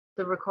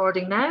the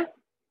recording now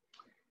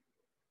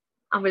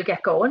and we'll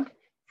get going.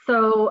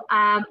 So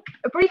a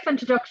brief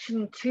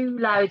introduction to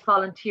Louth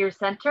Volunteer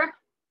Centre.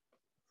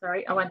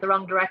 Sorry, I went the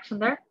wrong direction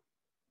there.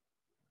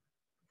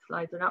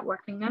 Slides are not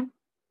working now.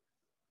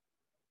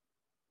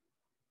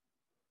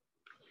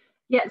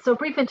 Yeah, so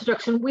brief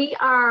introduction. We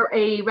are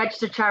a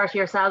registered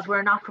charity ourselves. We're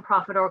a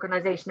not-for-profit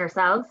organisation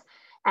ourselves.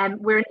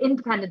 We're an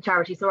independent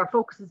charity, so our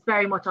focus is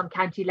very much on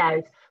County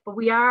Louth. But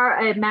we are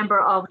a member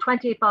of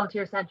 28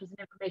 volunteer centres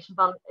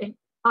and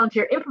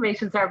volunteer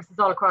information services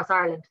all across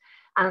Ireland,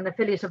 and an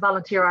affiliate of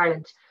Volunteer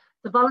Ireland.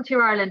 So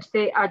Volunteer Ireland,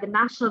 they are the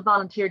National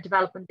Volunteer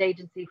Development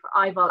Agency for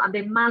IVOL, and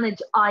they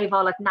manage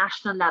IVOL at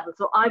national level.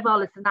 So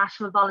IVOL is the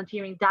National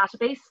Volunteering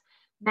Database.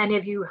 Many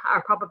of you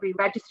are probably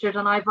registered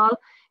on IVOL,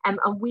 and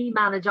we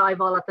manage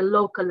IVOL at the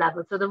local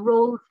level. So the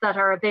roles that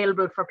are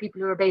available for people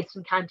who are based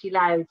in County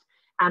Louth,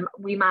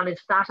 we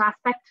manage that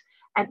aspect.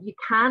 And you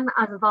can,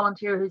 as a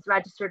volunteer who's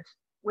registered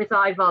with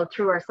IVOL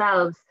through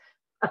ourselves,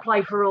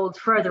 apply for roles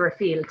further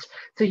afield.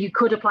 So you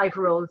could apply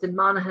for roles in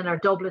Monaghan or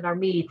Dublin or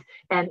Meath,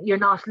 and you're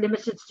not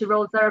limited to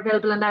roles that are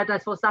available. And now, I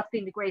suppose that's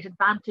been the great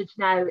advantage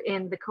now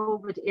in the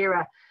COVID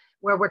era,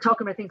 where we're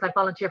talking about things like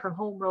volunteer from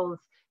home roles,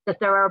 that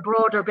there are a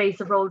broader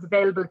base of roles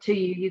available to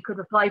you. You could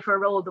apply for a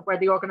role where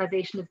the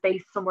organisation is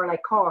based somewhere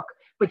like Cork,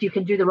 but you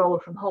can do the role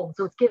from home.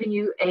 So it's giving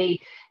you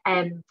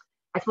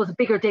I suppose, a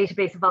bigger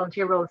database of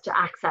volunteer roles to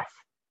access.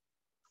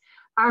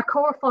 Our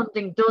core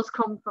funding does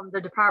come from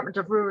the Department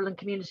of Rural and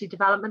Community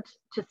Development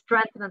to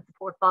strengthen and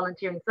support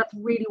volunteering. So that's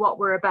really what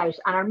we're about.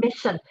 And our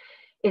mission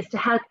is to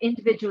help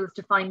individuals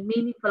to find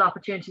meaningful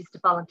opportunities to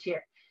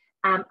volunteer.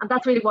 And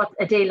that's really what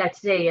a day like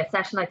today, a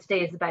session like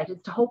today is about,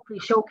 is to hopefully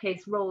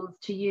showcase roles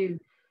to you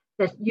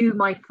that you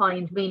might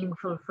find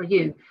meaningful for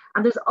you.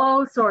 And there's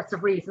all sorts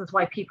of reasons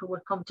why people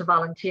would come to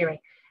volunteering.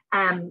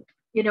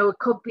 You know, it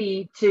could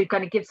be to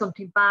kind of give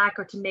something back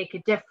or to make a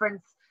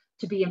difference,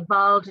 to be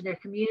involved in your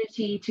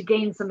community, to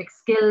gain some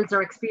skills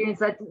or experience.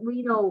 That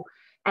we know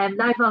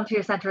Louth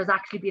Volunteer Centre has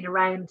actually been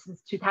around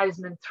since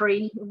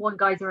 2003. In one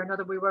guise or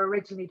another, we were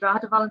originally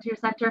Drogheda Volunteer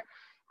Centre,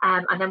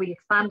 and then we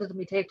expanded and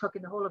we took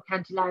in the whole of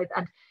County Louth,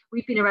 and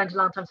we've been around a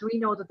long time. So we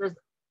know that there's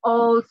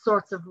all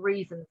sorts of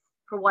reasons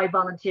for why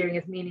volunteering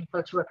is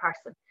meaningful to a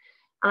person.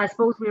 And I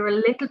suppose we were a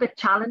little bit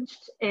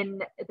challenged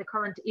in the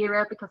current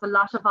era because a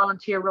lot of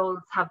volunteer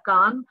roles have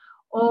gone,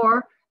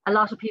 or a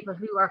lot of people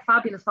who are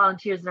fabulous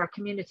volunteers in our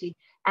community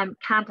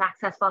can't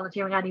access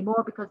volunteering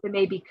anymore because they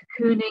may be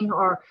cocooning,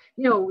 or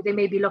you know, they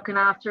may be looking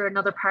after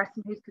another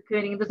person who's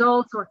cocooning. And there's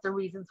all sorts of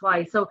reasons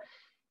why. So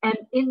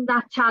in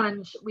that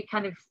challenge, we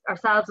kind of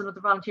ourselves and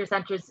other volunteer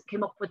centres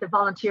came up with the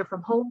Volunteer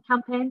from Home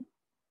campaign,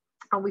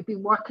 and we've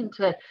been working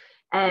to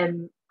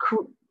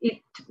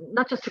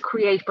not just to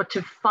create, but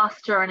to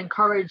foster and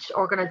encourage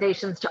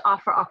organisations to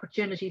offer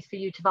opportunities for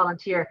you to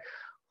volunteer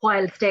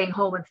while staying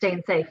home and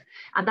staying safe.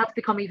 And that's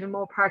become even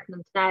more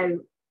pertinent now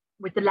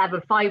with the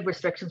level 5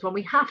 restrictions, when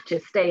we have to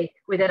stay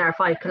within our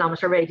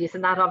 5-kilometre radius,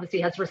 and that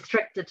obviously has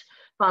restricted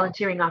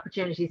volunteering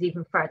opportunities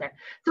even further.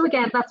 So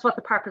again, that's what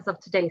the purpose of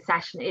today's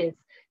session is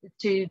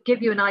to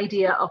give you an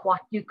idea of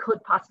what you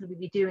could possibly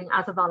be doing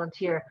as a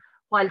volunteer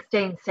while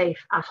staying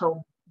safe at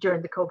home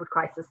during the COVID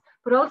crisis,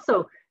 but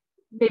also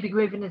maybe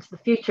moving into the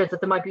future, that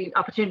there might be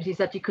opportunities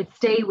that you could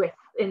stay with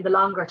in the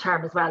longer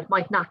term as well. It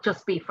might not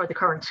just be for the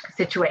current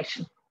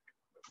situation.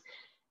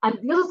 And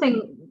the other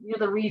thing, you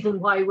know, the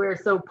reason why we're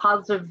so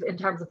positive in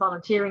terms of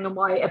volunteering and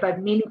why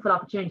about meaningful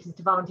opportunities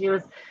to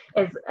volunteer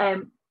is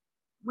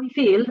we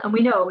feel and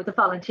we know that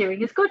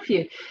volunteering is good for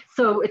you.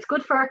 So it's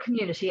good for our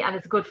community and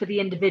it's good for the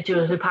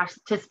individual who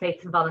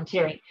participates in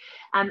volunteering.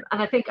 And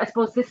I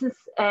suppose this is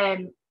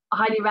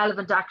highly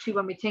relevant actually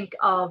when we think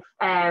of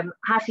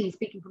Hattie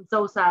speaking from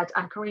SOSAD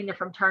and Karina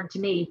from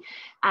Turn2Me,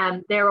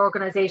 their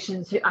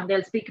organisations, and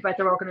they'll speak about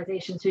their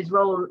organisations whose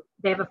role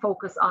they have a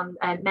focus on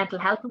mental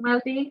health and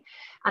well-being,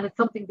 and it's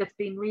something that's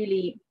been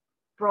really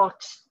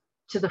brought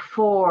to the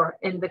fore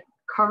in the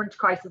current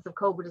crisis of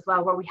COVID as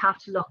well, where we have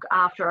to look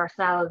after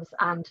ourselves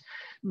and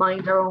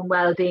mind our own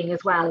well-being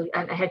as well,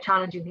 and how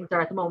challenging things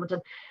are at the moment.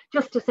 And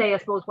just to say, I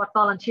suppose, what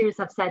volunteers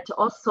have said to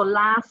us, so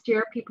last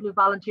year people who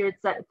volunteered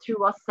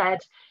through us said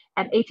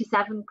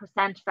 87%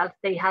 felt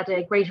they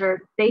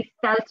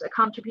felt a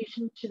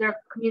contribution to their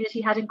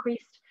community had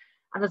increased.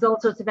 And there's all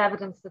sorts of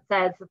evidence that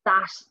says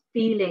that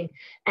feeling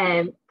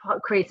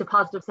creates a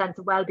positive sense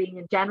of well-being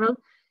in general.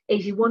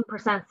 81%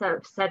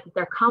 have said that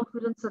their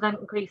confidence had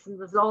increased, and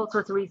there's all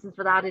sorts of reasons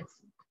for that. It's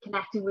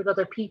connecting with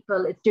other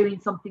people, it's doing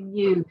something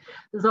new.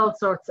 There's all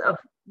sorts of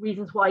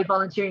reasons why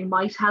volunteering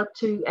might help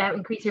to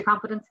increase your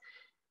confidence.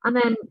 And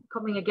then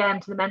coming again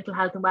to the mental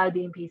health and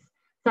well-being piece,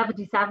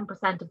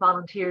 77% of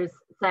volunteers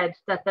said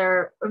that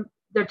their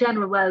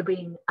general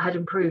well-being had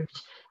improved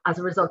as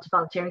a result of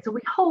volunteering. So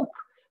we hope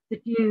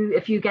that you,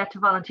 if you get to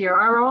volunteer or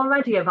are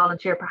already a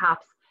volunteer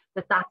perhaps,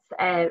 that's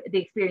the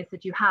experience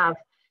that you have.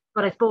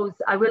 But I suppose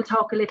I will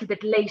talk a little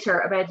bit later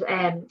about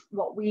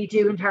what we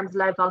do in terms of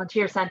Louth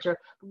Volunteer Centre.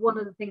 One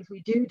of the things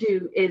we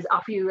do is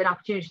offer you an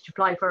opportunity to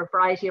apply for a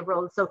variety of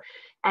roles. So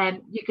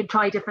you can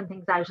try different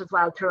things out as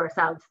well through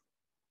ourselves.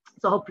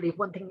 So hopefully if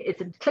one thing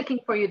isn't clicking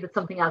for you, that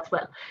something else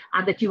will,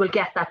 and that you will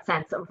get that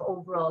sense of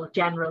overall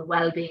general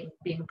well-being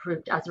being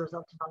improved as a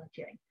result of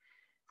volunteering.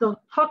 So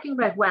talking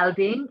about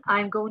well-being,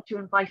 I'm going to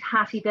invite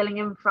Hattie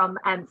Billingham from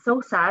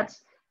SOSAD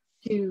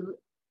to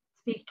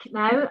speak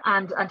now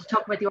and to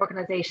talk about the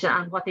organisation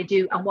and what they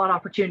do and what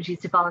opportunities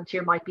to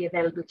volunteer might be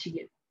available to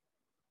you.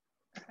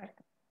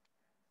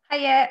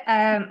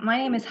 Hiya, my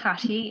name is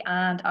Hattie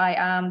and I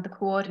am the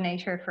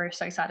coordinator for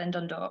SOSAD in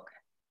Dundalk.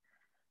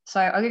 So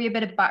I'll give you a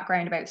bit of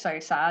background about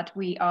SOSAD.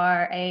 We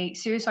are a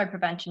suicide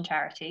prevention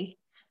charity,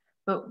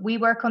 but we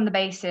work on the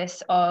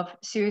basis of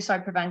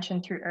suicide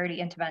prevention through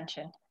early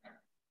intervention.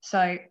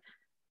 So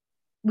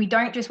we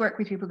don't just work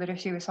with people that are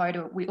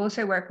suicidal, we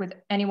also work with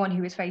anyone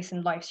who is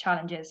facing life's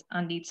challenges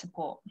and needs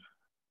support.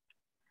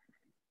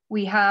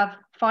 We have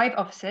 5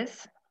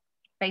 offices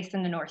based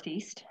in the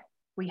Northeast.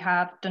 We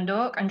have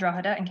Dundalk and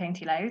Drogheda in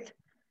County Louth.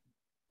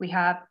 We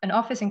have an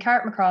office in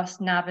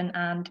Carrickmacross, Navan,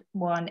 and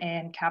one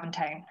in Cavan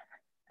Town.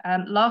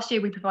 Last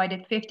year, we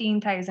provided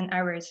 15,000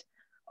 hours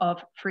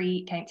of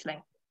free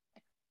counselling,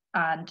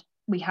 and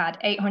we had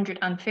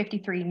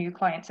 853 new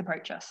clients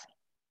approach us.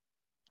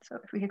 So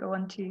if we could go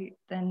on to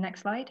the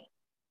next slide.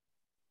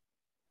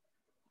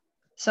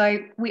 So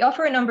we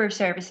offer a number of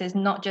services,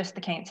 not just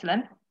the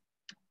counselling.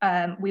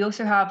 We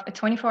also have a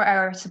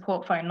 24-hour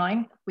support phone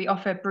line. We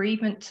offer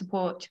bereavement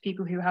support to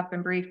people who have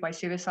been bereaved by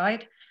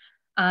suicide.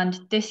 And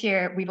this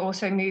year, we've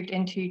also moved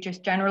into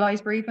just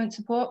generalised bereavement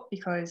support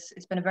because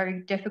it's been a very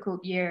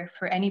difficult year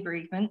for any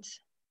bereavement.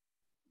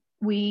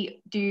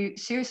 We do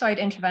suicide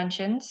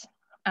interventions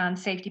and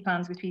safety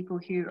plans with people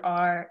who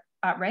are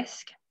at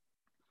risk.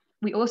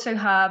 We also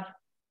have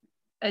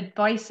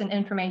advice and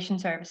information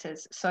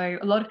services. So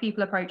a lot of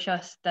people approach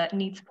us that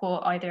need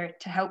support either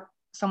to help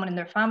someone in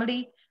their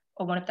family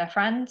or one of their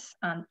friends,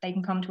 and they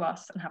can come to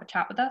us and have a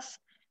chat with us.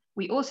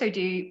 We also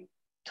do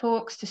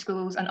talks to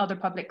schools and other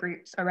public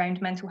groups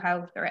around mental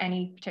health or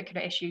any particular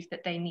issues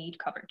that they need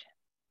covered.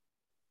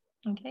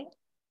 Okay,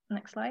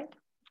 next slide.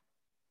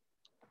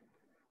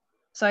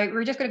 So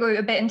we're just going to go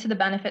a bit into the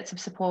benefits of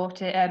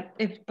support,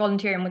 if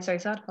volunteering with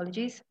SOSAD,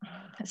 apologies.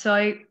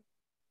 So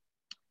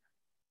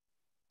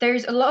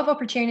there's a lot of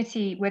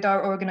opportunity with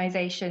our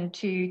organisation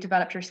to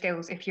develop your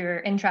skills if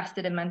you're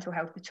interested in mental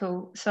health at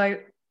all. So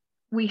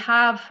we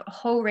have a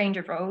whole range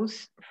of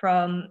roles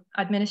from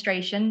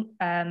administration.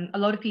 A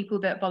lot of people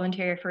that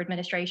volunteer for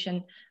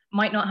administration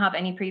might not have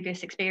any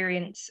previous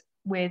experience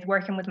with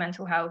working with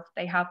mental health.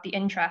 They have the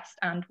interest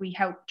and we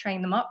help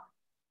train them up.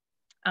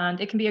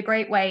 And it can be a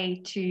great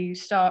way to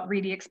start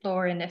really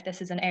exploring if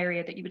this is an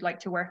area that you would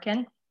like to work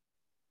in.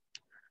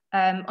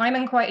 I'm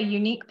in quite a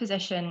unique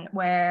position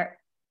where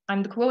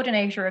I'm the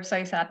coordinator of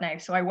SOSAD now,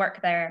 so I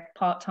work there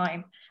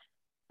part-time.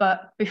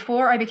 But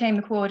before I became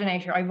the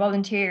coordinator, I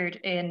volunteered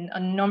in a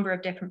number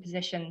of different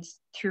positions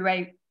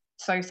throughout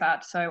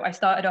SOSAD. So I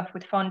started off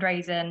with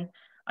fundraising,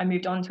 I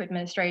moved on to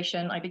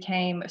administration, I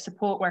became a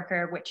support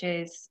worker, which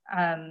is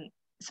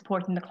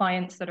supporting the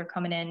clients that are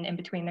coming in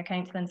between their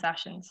counselling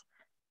sessions.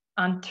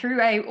 And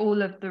throughout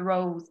all of the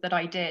roles that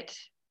I did,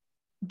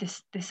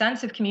 the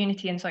sense of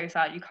community in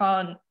SOSAD, you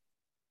can't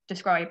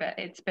describe it.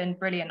 It's been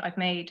brilliant. I've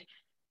made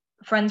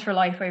friends for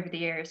life over the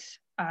years.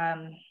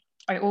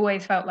 I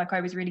always felt like I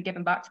was really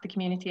giving back to the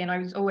community, and I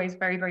was always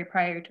very, very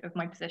proud of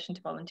my position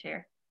to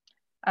volunteer.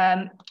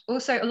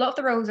 Also, a lot of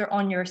the roles are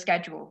on your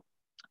schedule.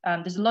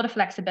 There's a lot of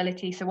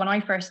flexibility. So when I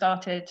first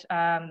started,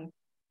 my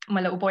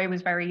little boy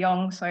was very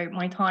young, so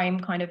my time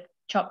kind of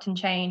chopped and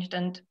changed.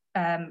 And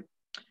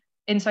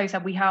in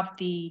SOSAD, we have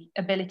the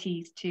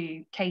abilities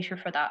to cater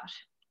for that.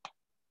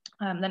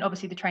 Then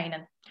obviously the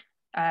training.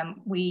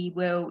 We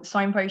will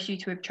signpost you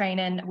to a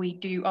training. We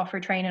do offer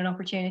training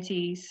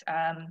opportunities,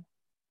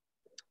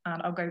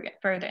 and I'll go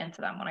further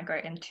into that when I go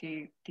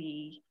into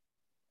the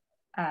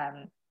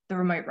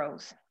remote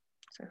roles.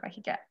 So if I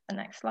could get the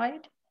next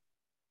slide.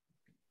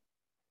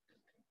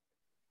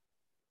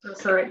 Oh,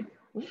 sorry.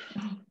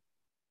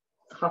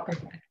 Hopping.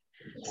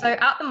 So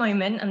at the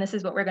moment, and this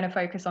is what we're going to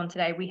focus on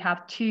today, we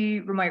have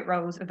 2 remote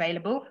roles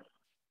available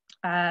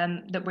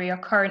that we are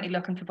currently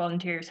looking for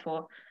volunteers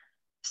for.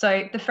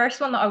 So the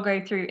first one that I'll go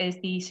through is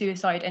the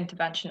Suicide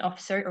Intervention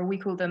Officer, or we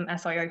call them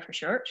SIO for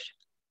short.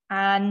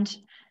 And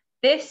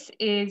this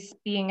is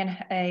being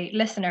a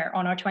listener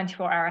on our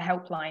 24-hour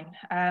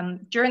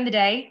helpline. During the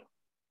day,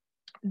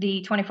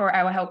 the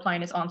 24-hour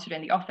helpline is answered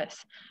in the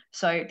office.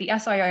 So the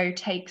SIO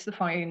takes the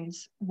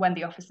phones when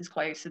the office is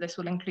closed. So this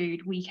will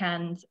include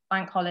weekends,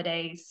 bank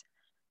holidays,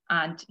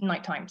 and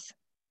night times.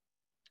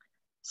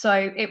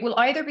 So it will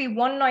either be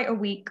one night a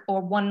week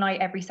or one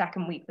night every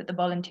second week that the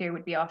volunteer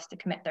would be asked to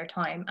commit their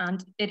time.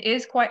 And it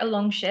is quite a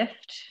long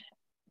shift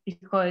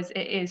because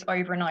it is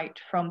overnight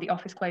from the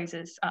office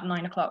closes at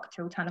 9 o'clock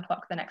till 10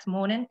 o'clock the next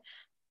morning.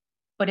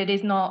 But it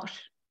is not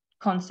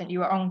constant,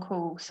 you are on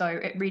call. So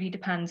it really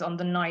depends on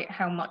the night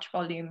how much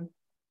volume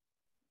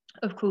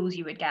of calls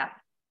you would get.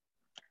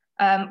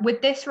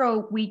 With this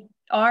role, we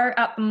are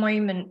at the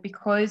moment,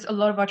 because a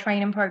lot of our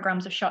training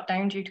programs are shut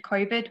down due to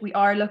COVID, we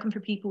are looking for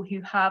people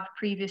who have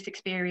previous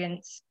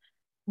experience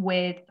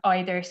with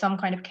either some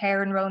kind of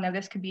care role. Now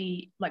this could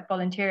be like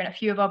volunteering. A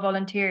few of our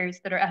volunteers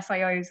that are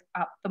SIOs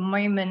at the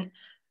moment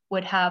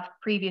would have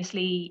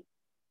previously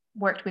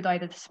worked with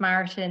either the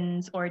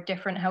Samaritans or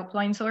different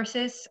helpline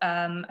sources.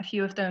 A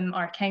few of them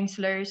are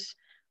counsellors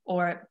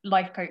or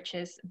life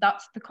coaches.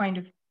 That's the kind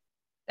of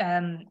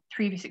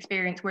previous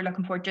experience we're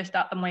looking for just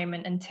at the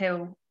moment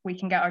until we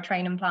can get our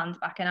training plans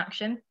back in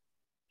action.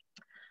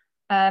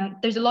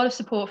 There's a lot of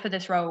support for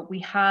this role. We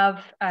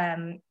have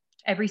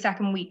every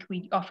second week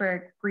we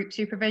offer group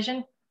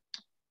supervision,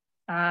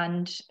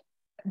 and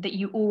that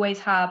you always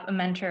have a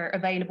mentor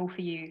available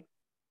for you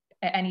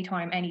at any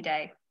time, any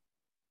day.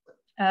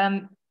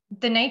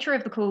 The nature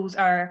of the calls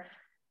are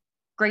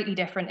greatly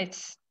different.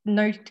 It's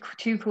no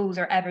two calls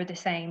are ever the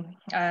same.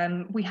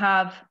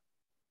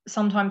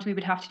 Sometimes we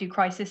would have to do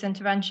crisis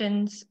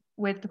interventions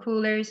with the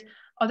callers.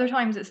 Other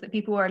times it's that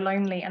people are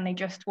lonely and they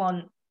just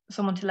want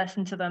someone to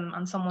listen to them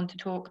and someone to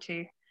talk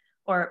to,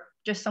 or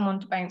just someone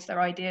to bounce their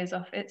ideas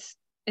off. It's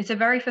a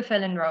very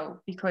fulfilling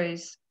role,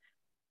 because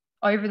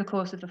over the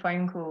course of the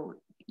phone call,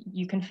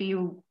 you can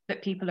feel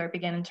that people are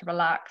beginning to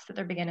relax, that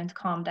they're beginning to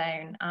calm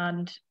down,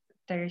 and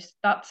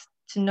that's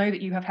to know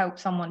that you have helped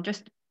someone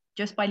just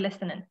by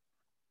listening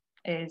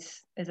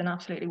is an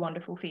absolutely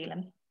wonderful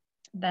feeling.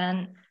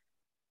 Then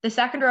the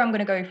second role I'm going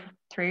to go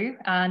through,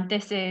 and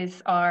this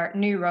is our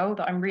new role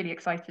that I'm really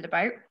excited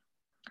about,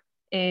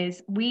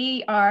 is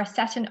we are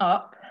setting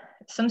up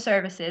some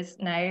services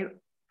now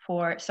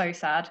for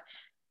SOSAD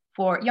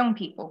for young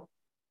people.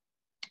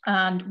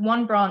 And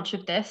one branch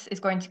of this is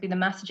going to be the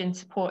messaging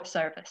support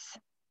service.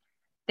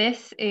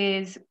 This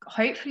is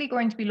hopefully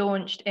going to be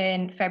launched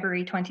in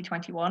February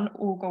 2021,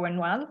 all going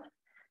well.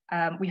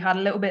 We had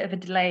a little bit of a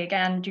delay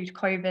again due to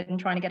COVID and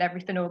trying to get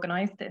everything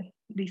organised.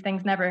 These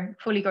things never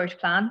fully go to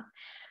plan.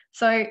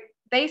 So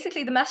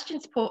basically, the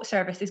messaging support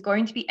service is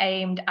going to be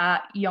aimed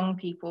at young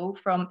people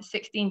from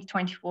 16 to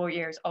 24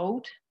 years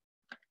old.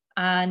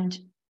 And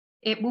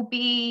it will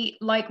be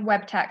like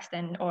web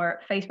texting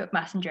or Facebook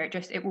Messenger,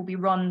 it will be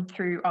run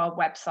through our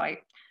website.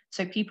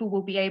 So people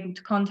will be able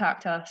to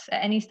contact us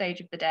at any stage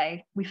of the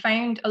day. We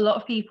found a lot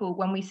of people,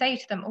 when we say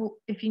to them, oh,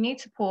 if you need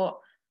support,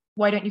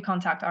 why don't you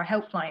contact our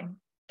helpline?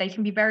 They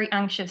can be very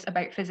anxious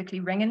about physically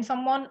ringing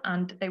someone,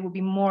 and they will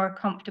be more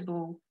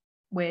comfortable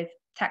with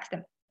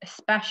texting,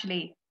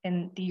 especially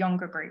in the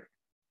younger group.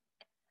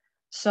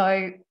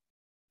 So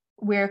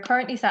we're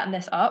currently setting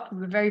this up.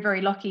 We're very,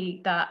 very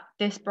lucky that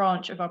this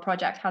branch of our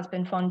project has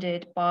been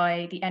funded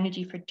by the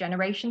Energy for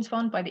Generations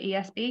Fund, by the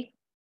ESB.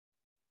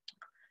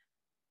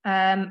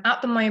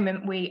 At the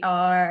moment, we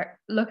are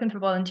looking for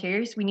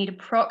volunteers. We need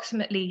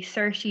approximately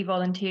 30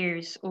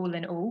 volunteers all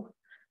in all,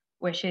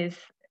 which is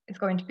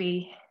going to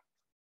be,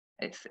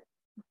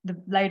 the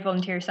Louth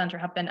Volunteer Centre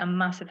have been a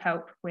massive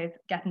help with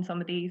getting some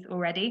of these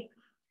already.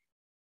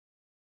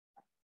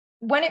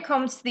 When it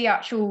comes to the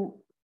actual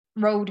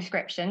role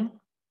description,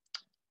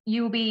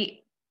 you will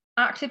be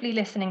actively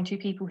listening to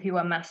people who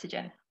are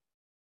messaging.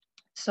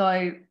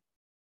 So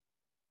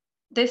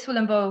this will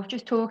involve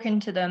just talking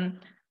to them,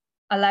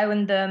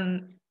 allowing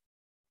them,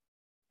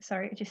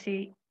 sorry, I just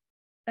see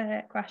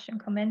a question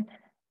come in.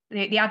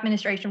 The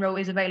administration role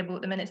is available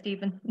at the minute,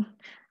 Stephen.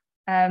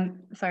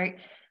 Sorry.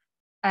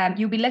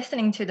 You'll be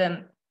listening to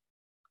them,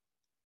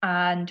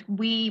 and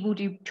we will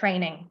do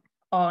training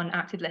on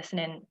active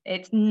listening.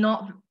 It's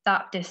not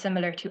that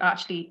dissimilar to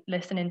actually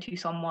listening to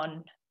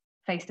someone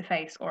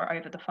face-to-face or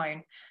over the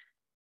phone.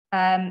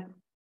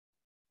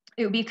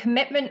 It will be a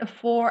commitment of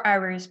 4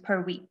 hours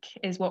per week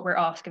is what we're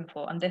asking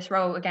for. And this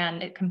role,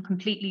 again, it can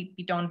completely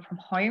be done from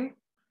home.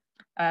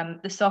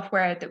 The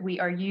software that we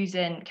are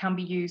using can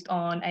be used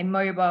on a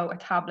mobile, a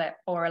tablet,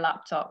 or a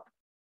laptop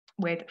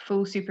with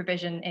full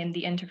supervision in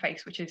the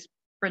interface, which is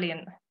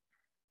brilliant.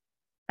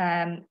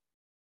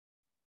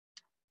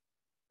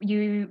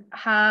 You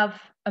have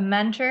a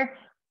mentor,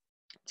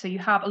 so you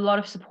have a lot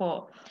of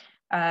support.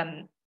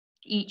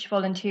 Each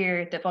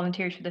volunteer that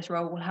volunteers for this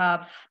role will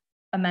have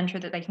a mentor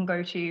that they can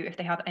go to if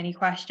they have any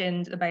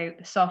questions about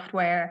the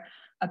software,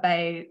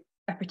 about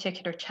a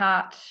particular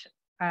chat,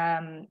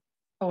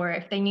 or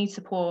if they need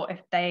support, if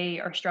they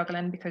are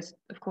struggling, because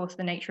of course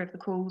the nature of the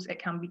calls, it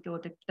can be, or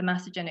the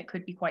messaging, it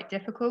could be quite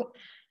difficult.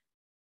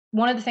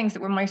 One of the things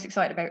that we're most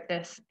excited about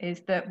this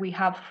is that we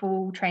have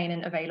full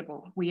training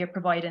available. We are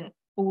providing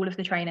all of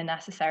the training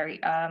necessary.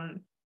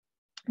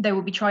 There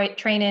will be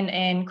training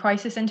in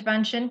crisis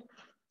intervention.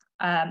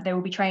 There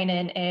will be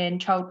training in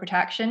child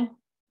protection.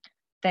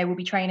 There will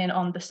be training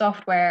on the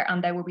software,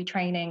 and there will be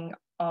training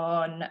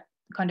on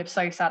kind of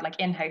SOSAD, like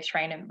in-house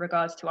training in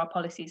regards to our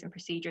policies and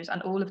procedures.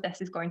 And all of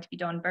this is going to be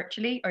done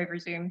virtually over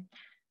Zoom.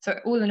 So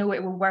all in all,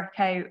 it will work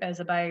out as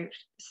about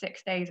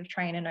 6 days of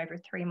training over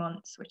 3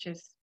 months, which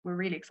is, we're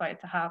really excited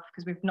to have,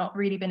 because we've not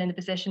really been in a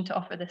position to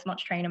offer this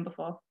much training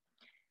before.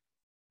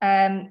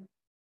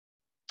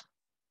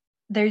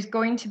 There's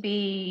going to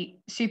be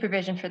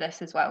supervision for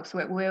this as well. So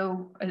it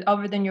will,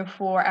 other than your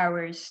 4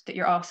 hours that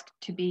you're asked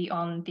to be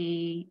on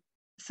the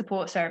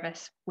support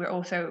service,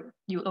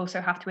 you'll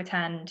also have to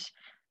attend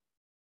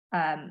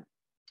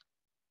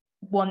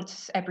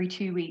once every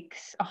 2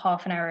 weeks, a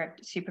half-an-hour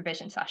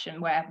supervision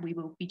session where we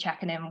will be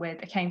checking in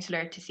with a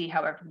counsellor to see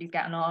how everybody's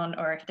getting on,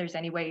 or if there's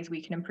any ways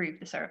we can improve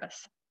the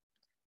service.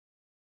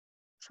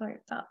 So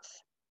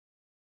that's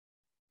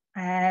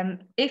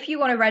if you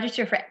want to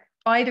register for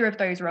either of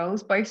those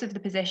roles, both of the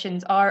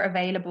positions are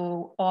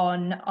available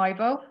on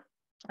IVO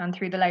and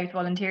through the Louth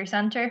Volunteer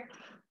Centre.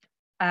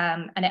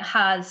 And it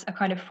has a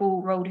kind of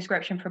full role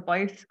description for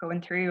both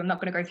going through. I'm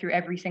not going to go through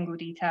every single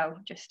detail,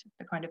 just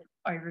the kind of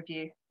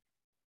overview.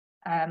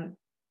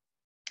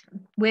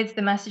 With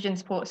the message and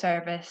support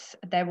service,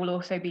 there will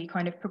also be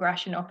kind of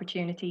progression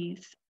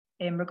opportunities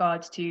in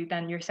regards to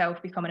then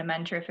yourself becoming a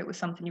mentor if it was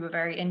something you were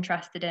very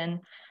interested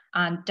in.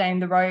 And down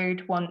the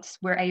road, once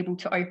we're able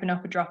to open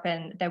up a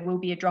drop-in, there will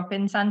be a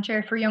drop-in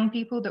centre for young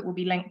people that will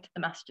be linked to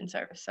the messaging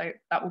service. So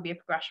that will be a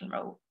progression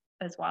role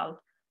as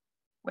well,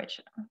 which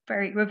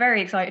we're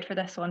very excited for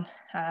this one.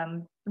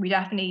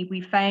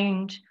 We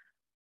found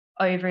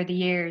over the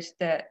years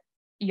that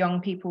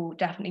young people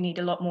definitely need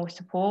a lot more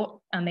support,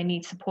 and they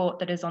need support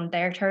that is on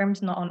their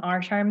terms, not on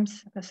our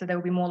terms. So they'll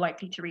be more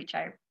likely to reach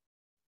out.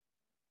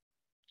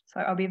 So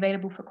I'll be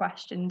available for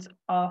questions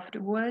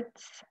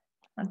afterwards.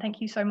 And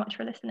thank you so much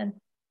for listening.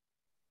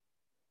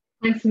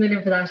 Thanks a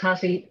million for that,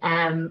 Hattie.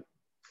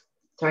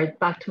 Sorry,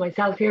 back to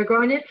myself here,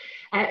 Gráinne.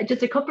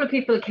 Just a couple of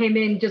people came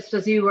in just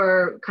as you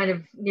were kind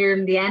of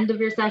nearing the end of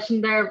your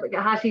session there,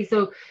 Hattie.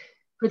 So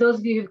for those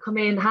of you who've come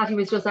in, Hattie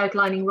was just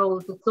outlining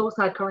roles that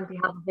SOSAD currently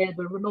have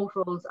available, remote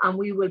roles, and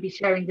we will be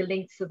sharing the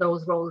links to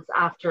those roles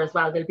after as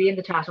well. They'll be in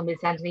the chat and we'll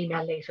send an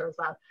email later as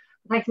well.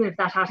 Thanks a million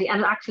for that, Hattie.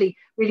 And actually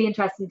really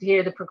interesting to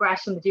hear the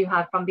progression that you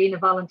have from being a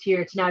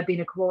volunteer to now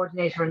being a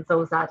coordinator in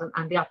SOSAD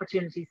and the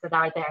opportunities that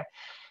are there.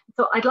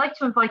 So I'd like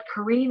to invite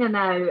Karina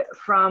now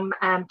from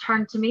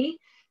Turn2Me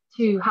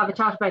to have a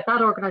chat about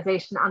that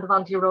organisation and the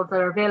volunteer roles that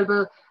are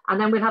available.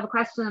 And then we'll have a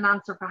question and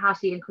answer for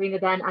Hattie and Karina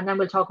then, and then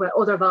we'll talk about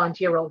other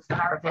volunteer roles that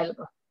are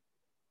available.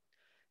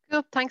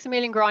 Cool, thanks a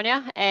million,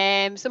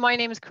 Gráinne. So my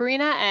name is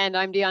Karina and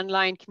I'm the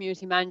online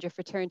community manager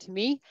for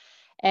Turn2Me.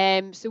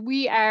 So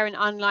we are an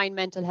online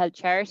mental health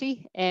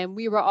charity, and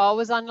we were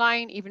always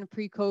online, even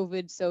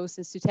pre-COVID. So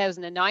since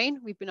 2009,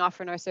 we've been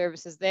offering our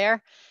services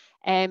there.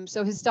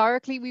 So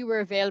historically, we were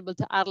available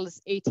to adults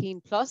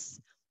 18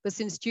 plus, but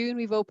since June,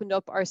 we've opened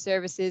up our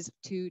services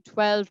to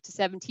 12 to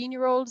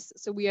 17-year-olds.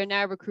 So we are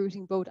now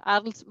recruiting both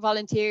adult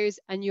volunteers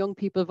and young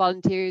people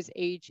volunteers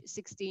age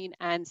 16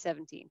 and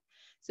 17.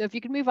 So if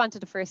you could move on to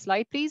the first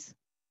slide, please.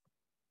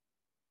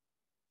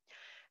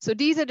 So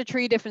these are the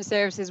 3 different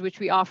services which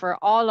we offer,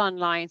 all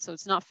online, so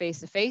it's not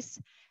face-to-face.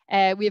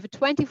 We have a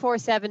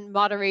 24/7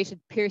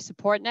 moderated peer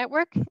support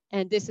network,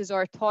 and this is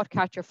our Thought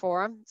Catcher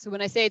forum. So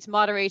when I say it's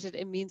moderated,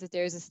 it means that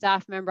there's a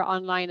staff member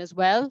online as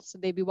well. So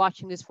they'd be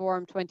watching this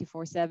forum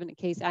 24/7 in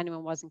case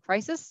anyone was in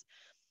crisis.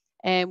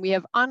 And we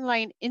have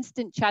online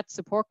instant chat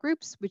support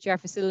groups, which are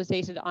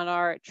facilitated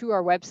on through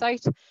our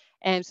website.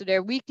 And so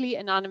they're weekly,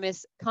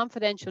 anonymous,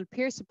 confidential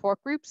peer support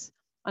groups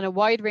on a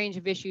wide range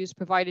of issues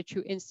provided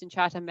through instant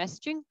chat and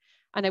messaging.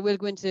 And I will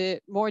go into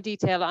more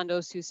detail on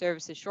those 2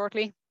 services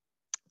shortly.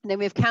 And then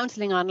we have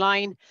counselling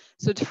online.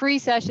 So it's free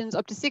sessions,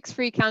 up to 6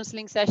 free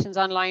counselling sessions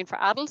online for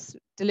adults,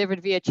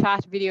 delivered via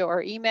chat, video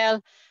or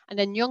email. And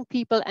then young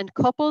people and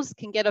couples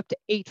can get up to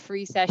 8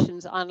 free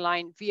sessions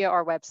online via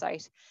our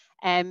website.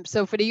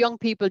 So for the young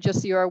people,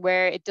 just so you're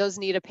aware, it does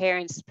need a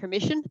parent's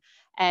permission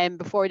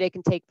before they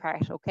can take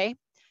part, okay?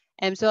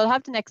 So I'll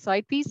have the next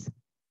slide, please.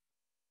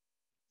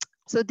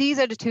 So these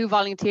are the 2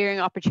 volunteering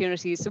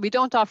opportunities. So we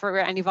don't offer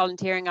any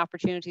volunteering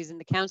opportunities in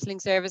the counselling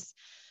service,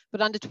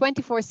 but on the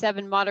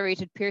 24/7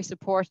 moderated peer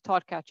support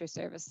Thought Catcher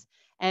service.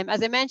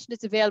 As I mentioned,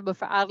 it's available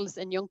for adults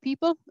and young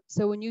people.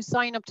 So when you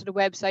sign up to the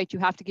website, you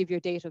have to give your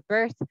date of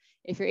birth.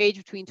 If you're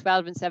aged between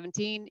 12 and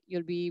 17,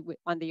 you'll be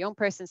on the young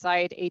person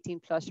side, 18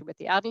 plus, you're with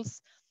the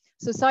adults.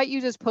 So site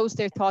users post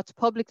their thoughts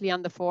publicly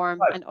on the forum,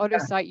 and other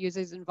site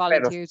users and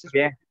volunteers.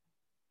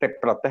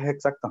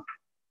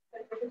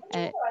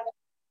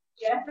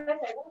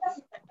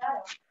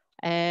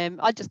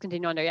 I'll just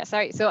continue on there. Yeah,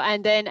 sorry. So,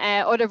 and then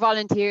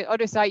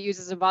other site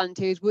users and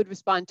volunteers would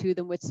respond to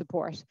them with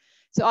support.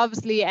 So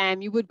obviously,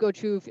 you would go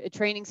through a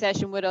training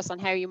session with us on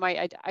how you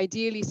might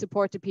ideally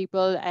support the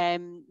people.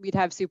 We'd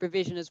have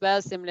supervision as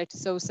well, similar to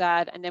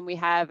SOSAD. And then we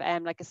have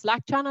like a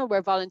Slack channel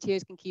where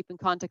volunteers can keep in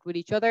contact with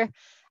each other,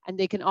 and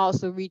they can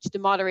also reach the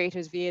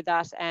moderators via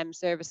that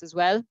service as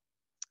well.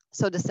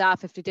 So the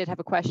staff, if they did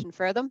have a question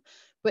for them.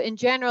 But in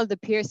general, the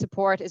peer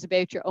support is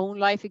about your own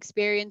life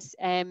experience.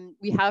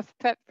 We have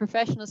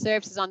professional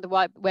services on the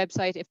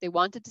website if they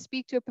wanted to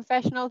speak to a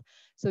professional.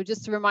 So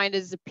just to remind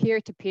us, it's a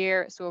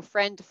peer-to-peer, so a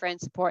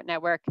friend-to-friend support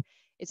network.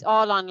 It's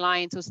all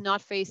online, so it's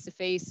not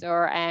face-to-face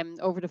or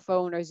over the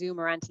phone or Zoom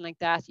or anything like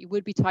that. You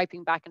would be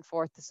typing back and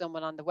forth to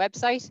someone on the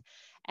website.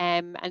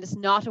 And it's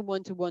not a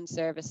one-to-one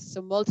service,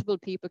 so multiple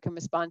people can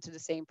respond to the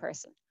same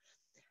person.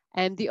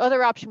 And the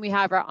other option we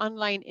have are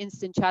online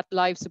instant chat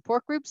live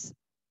support groups.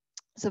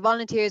 So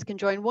volunteers can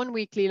join one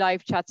weekly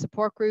live chat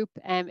support group.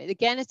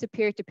 Again, it's a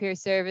peer-to-peer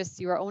service.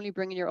 You are only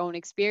bringing your own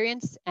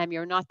experience.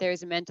 You're not there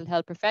as a mental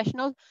health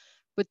professional,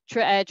 but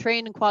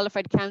trained and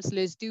qualified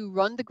counsellors do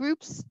run the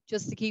groups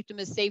just to keep them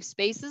as safe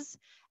spaces.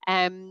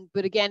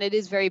 But again, it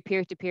is very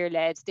peer-to-peer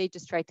led. They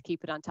just try to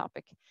keep it on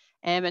topic.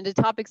 And the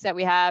topics that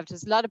we have,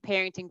 there's a lot of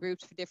parenting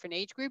groups for different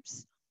age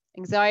groups: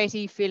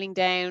 anxiety, feeling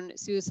down,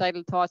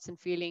 suicidal thoughts and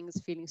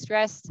feelings, feeling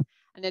stressed.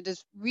 And then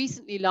there's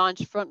recently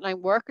launched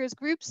frontline workers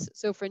groups.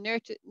 So for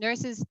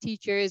nurses,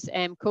 teachers,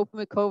 coping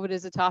with COVID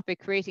is a topic,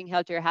 creating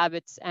healthier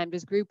habits. And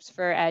there's groups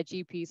for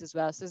GPs as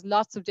well. So there's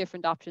lots of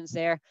different options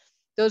there.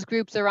 Those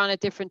groups are on at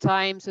different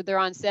times. So they're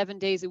on 7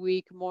 days a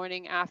week,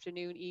 morning,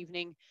 afternoon,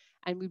 evening.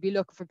 And we'd be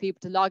looking for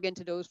people to log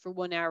into those for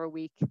 1 hour a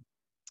week.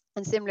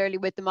 And similarly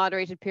with the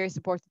moderated peer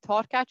supported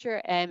thought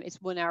catcher,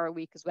 it's 1 hour a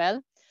week as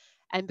well.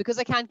 And because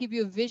I can't give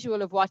you a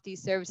visual of what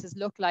these services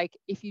look like,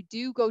 if you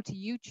do go to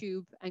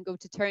YouTube and go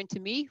to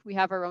Turn2Me, we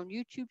have our own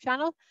YouTube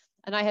channel.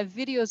 And I have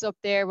videos up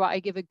there where I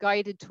give a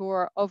guided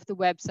tour of the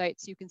website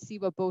so you can see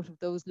what both of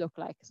those look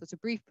like. So it's a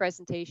brief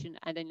presentation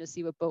and then you'll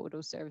see what both of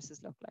those services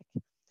look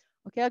like.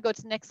 Okay, I'll go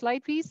to the next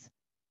slide, please.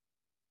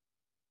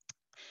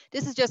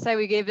 This is just how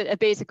we give it a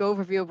basic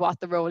overview of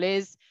what the role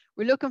is.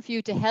 We're looking for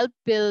you to help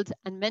build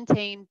and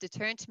maintain the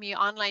Turn2Me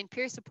online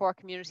peer support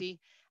community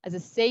as a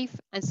safe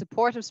and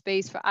supportive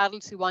space for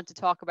adults who want to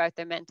talk about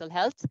their mental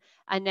health,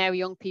 and now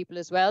young people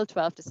as well,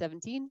 12 to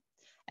 17.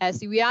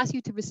 So we ask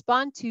you to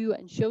respond to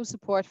and show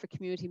support for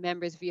community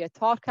members via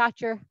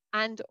Thoughtcatcher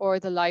and or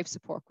the live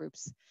support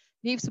groups.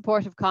 Leave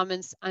supportive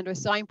comments and or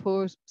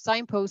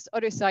signpost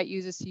other site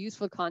users to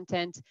useful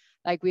content.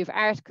 Like we have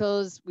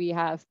articles, we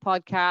have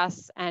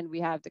podcasts, and we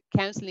have the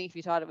counselling if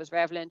you thought it was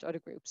relevant, other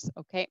groups,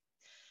 okay?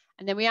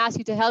 And then we ask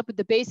you to help with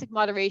the basic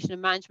moderation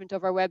and management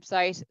of our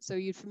website. So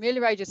you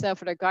familiarize yourself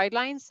with our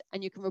guidelines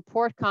and you can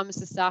report comments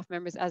to staff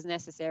members as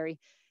necessary.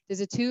 There's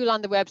a tool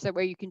on the website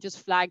where you can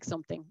just flag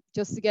something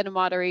just to get a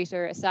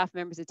moderator, a staff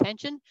member's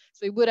attention.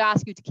 So we would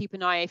ask you to keep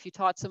an eye if you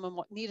thought someone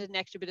needed an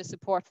extra bit of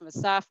support from a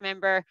staff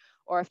member,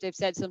 or if they've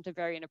said something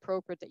very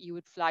inappropriate, that you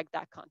would flag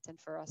that content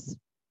for us.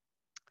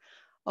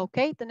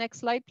 Okay, the next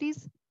slide,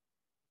 please.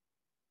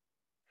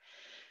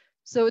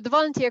 So the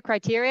volunteer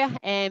criteria,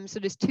 so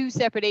there's 2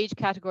 separate age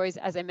categories,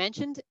 as I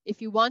mentioned.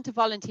 If you want to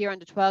volunteer on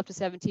the 12 to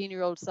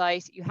 17-year-old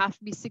site, you have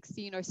to be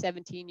 16 or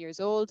 17 years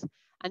old.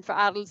 And for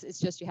adults, it's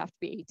just you have to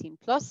be 18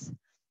 plus.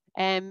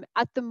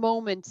 At the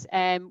moment,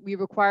 we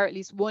require at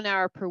least 1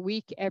 hour per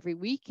week every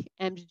week.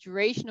 And the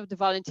duration of the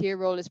volunteer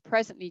role is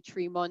presently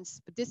 3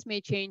 months, but this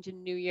may change in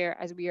the new year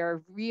as we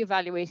are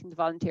reevaluating the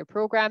volunteer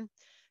program.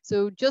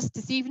 So just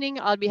this evening,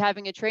 I'll be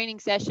having a training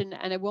session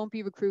and I won't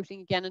be recruiting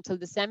again until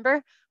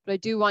December, but I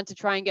do want to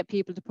try and get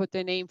people to put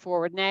their name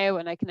forward now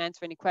and I can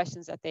answer any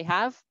questions that they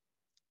have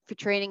for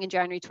training in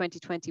January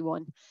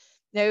 2021.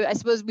 Now, I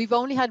suppose we've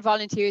only had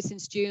volunteers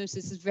since June, so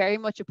this is very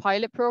much a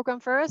pilot program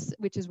for us,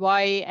 which is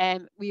why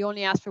we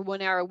only ask for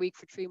 1 hour a week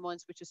for 3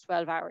 months, which is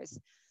 12 hours.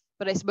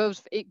 But I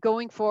suppose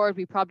going forward,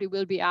 we probably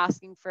will be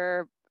asking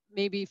for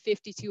maybe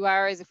 52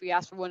 hours if we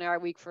ask for 1 hour a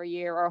week for a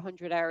year, or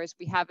 100 hours.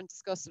 We haven't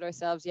discussed it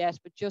ourselves yet,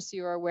 but just so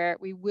you're aware,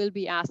 we will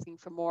be asking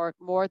for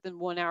more than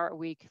 1 hour a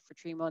week for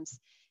 3 months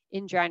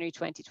in January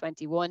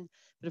 2021.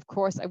 But of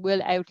course, I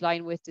will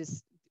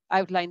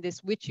outline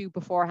this with you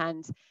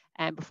beforehand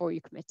and before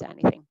you commit to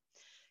anything.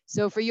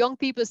 So for young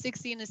people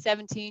 16 and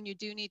 17, you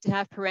do need to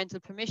have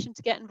parental permission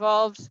to get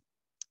involved.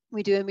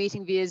 We do a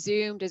meeting via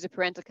Zoom, there's a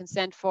parental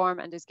consent form,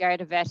 and there's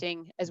Garda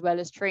vetting, as well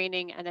as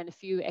training, and then a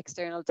few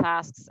external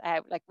tasks.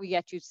 Like we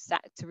get you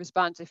to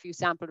respond to a few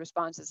sample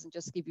responses and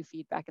just give you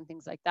feedback and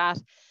things like that.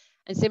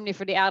 And similarly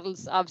for the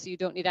adults, obviously you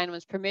don't need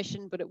anyone's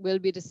permission, but it will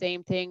be the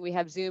same thing. We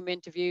have Zoom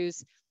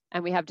interviews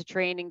and we have the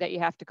training that you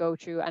have to go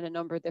through and a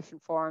number of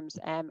different forms.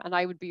 And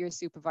I would be your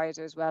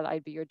supervisor as well.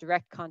 I'd be your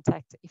direct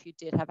contact if you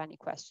did have any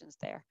questions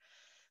there.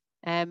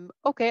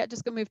 Okay, I'm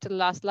just gonna move to the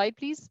last slide,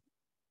 please.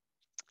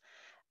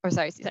 Or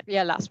sorry,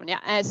 yeah, last one,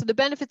 yeah. So the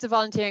benefits of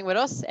volunteering with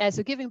us.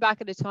 So giving back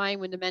at a time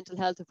when the mental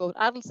health of both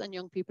adults and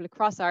young people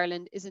across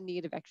Ireland is in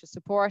need of extra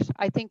support.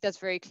 I think that's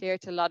very clear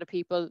to a lot of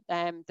people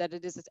that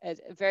it is a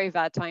very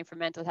bad time for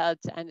mental health,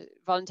 and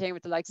volunteering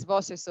with the likes of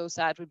us or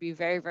SOSAD would be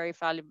very, very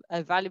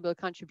valuable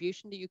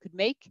contribution that you could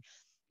make.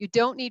 You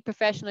don't need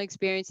professional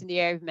experience in the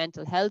area of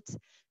mental health.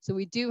 So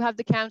we do have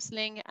the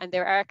counselling, and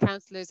there are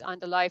counsellors on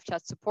the live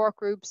chat support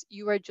groups.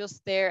 You are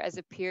just there as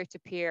a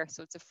peer-to-peer,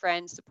 so it's a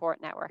friend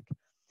support network.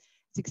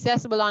 It's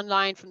accessible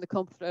online from the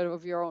comfort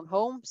of your own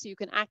home, so you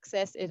can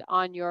access it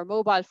on your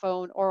mobile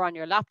phone or on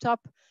your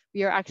laptop.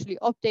 We are actually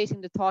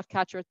updating the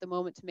Thoughtcatcher at the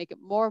moment to make it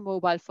more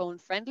mobile phone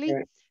friendly,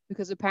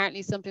 because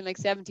apparently something like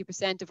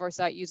 70% of our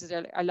site users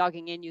are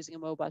logging in using a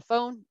mobile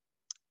phone,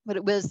 but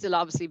it will still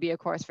obviously be, of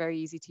course, very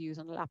easy to use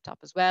on the laptop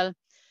as well.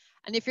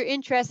 And if you're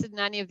interested in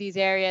any of these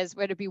areas,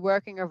 whether it be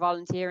working or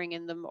volunteering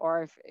in them,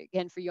 or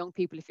again, for young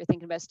people, if you're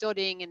thinking about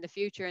studying in the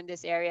future in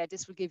this area,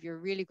 this will give you a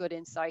really good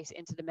insight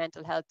into the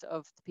mental health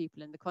of the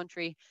people in the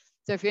country.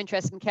 So if you're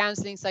interested in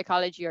counselling,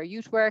 psychology or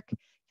youth work,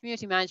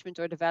 community management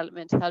or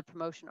development, health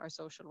promotion or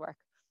social work.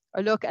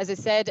 Or look, as I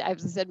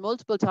said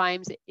multiple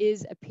times, it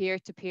is a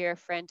peer-to-peer,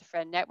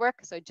 friend-to-friend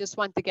network. So I just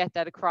want to get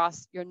that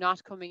across. You're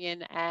not coming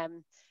in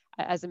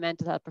as a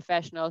mental health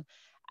professional.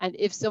 And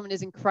if someone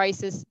is in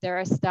crisis, there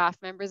are staff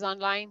members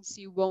online,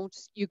 so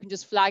you can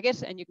just flag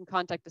it and you can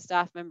contact the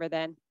staff member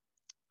then.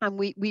 And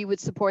we would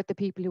support the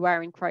people who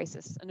are in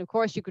crisis. And of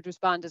course you could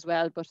respond as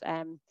well, but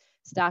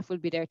staff will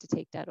be there to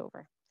take that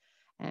over.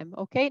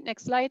 Okay,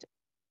 next slide.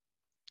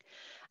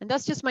 And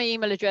that's just my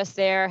email address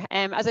there.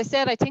 As I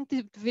said, I think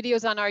the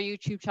videos on our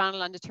YouTube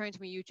channel and the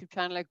Turn2Me YouTube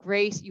channel are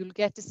great. You'll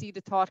get to see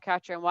the thought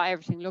catcher and what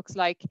everything looks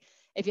like.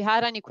 If you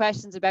had any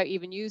questions about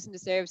even using the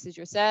services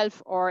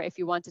yourself, or if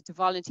you wanted to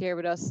volunteer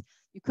with us,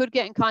 you could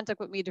get in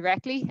contact with me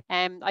directly.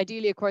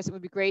 Ideally, of course, it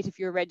would be great if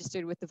you're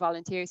registered with the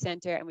Volunteer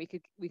Centre and we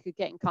could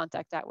get in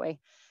contact that way.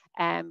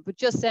 But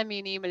just send me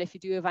an email if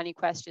you do have any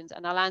questions,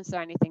 and I'll answer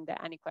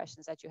any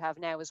questions that you have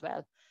now as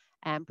well.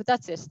 But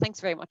that's it. Thanks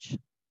very much.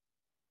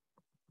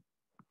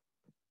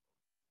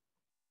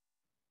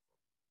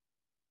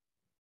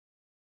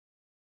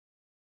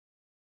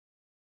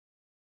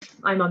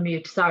 I'm on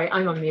mute. Sorry,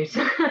 I'm on mute.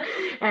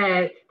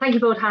 Thank you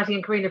both, Hattie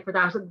and Karina, for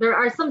that. There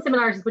are some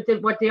similarities, but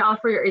what they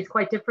offer is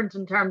quite different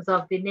in terms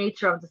of the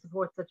nature of the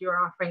supports that you're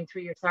offering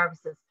through your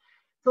services.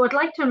 So I'd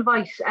like to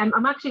invite,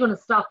 I'm actually going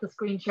to stop the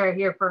screen share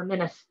here for a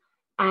minute,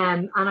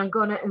 and I'm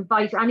going to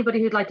invite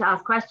anybody who'd like to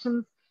ask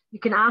questions. You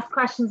can ask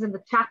questions in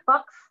the chat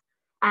box,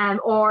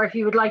 or if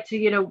you would like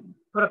to,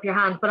 put up your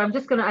hand. But I'm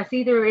just going to, I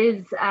see there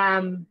is,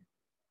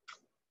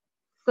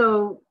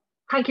 so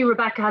thank you.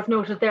 Rebecca has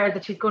noted there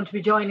that she's going to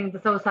be joining the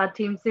SOSAD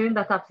team soon.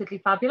 That's absolutely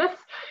fabulous.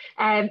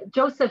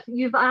 Joseph,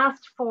 you've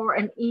asked for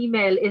an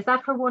email. Is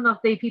that for one of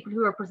the people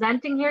who are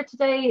presenting here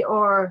today,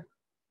 or?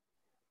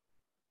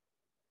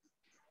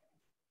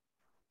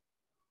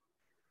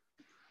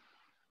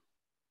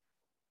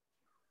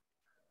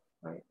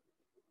 Right.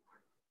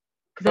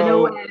 Because I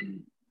know.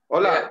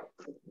 Hola.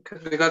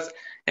 Because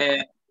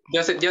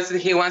just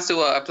he wants to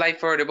apply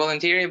for the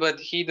volunteering, but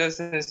he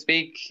doesn't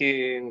speak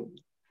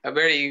a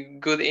very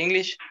good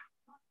English.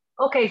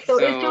 Okay, so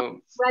is Joe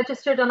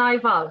registered on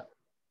IVOL?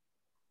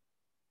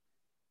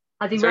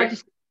 Has he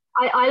registered?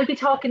 I'll be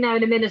talking now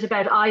in a minute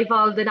about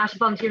IVOL, the National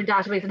Volunteering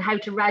Database, and how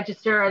to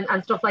register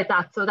and stuff like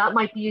that. So that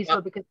might be useful,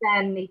 because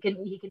then he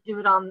can do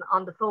it on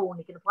the phone.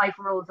 He can apply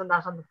for roles on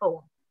that on the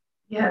phone.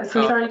 Yeah,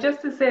 so sorry,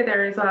 just to say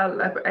there as well,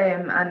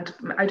 and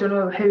I don't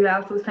know who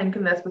else was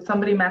thinking this, but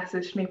somebody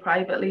messaged me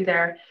privately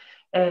there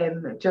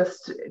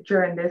just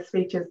during this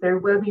speeches. There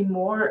will be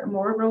more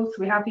roles.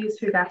 So we have these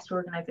two guest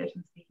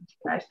organisations speaking to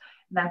you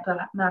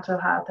about mental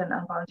health and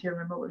volunteering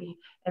remotely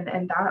in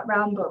that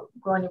realm, but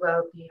Grania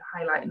will be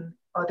highlighting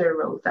other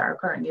roles that are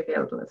currently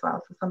available as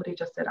well. So somebody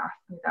just did ask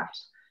me that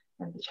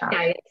in the chat.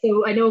 Yeah,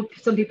 so I know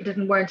some people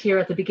weren't here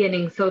at the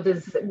beginning, so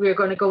we're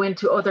going to go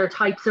into other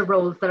types of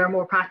roles that are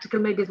more practical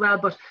maybe as well,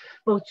 but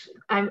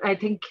I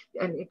think,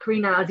 and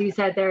Karina, as you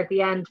said there at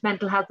the end,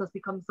 mental health has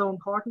become so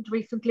important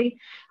recently,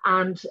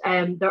 and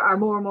there are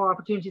more and more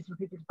opportunities for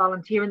people to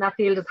volunteer in that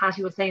field, as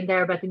Hattie was saying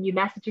there about the new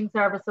messaging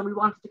service. So we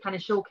wanted to kind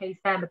of showcase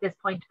them at this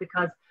point,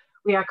 because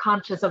we are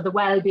conscious of the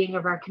well-being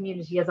of our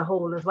community as a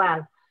whole as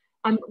well.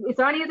 Is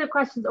there any other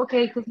questions?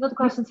 Okay, there's another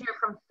question here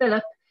from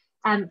Philip.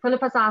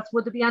 Philip has asked,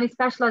 would there be any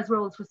specialised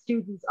roles for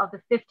students of the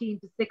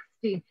 15 to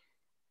 16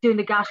 doing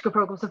the GASHCO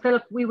programme? So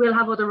Philip, we will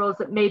have other roles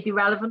that may be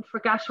relevant for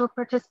GASHCO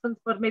participants,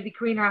 but maybe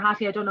Karina or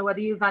Hattie, I don't know whether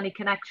you have any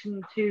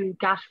connection to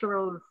GASHCO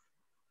roles.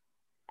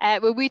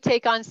 Well, we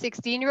take on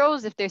 16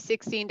 roles. If they're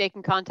 16, they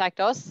can contact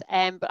us.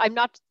 But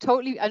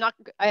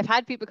I've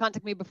had people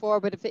contact me before,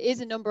 but if it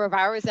is a number of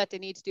hours that they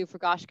need to do for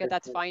GASHCO,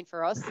 that's fine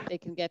for us. They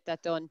can get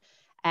that done.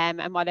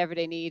 And whatever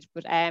they need,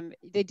 but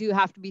they do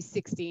have to be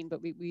 16,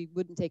 but we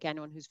wouldn't take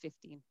anyone who's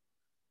 15.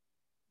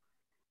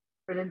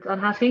 Brilliant. And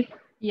Hattie?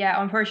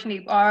 Yeah,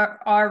 unfortunately,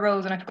 our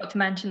roles, and I forgot to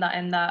mention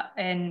that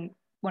in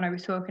when I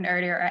was talking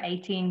earlier, are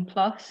 18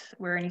 plus.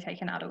 We're only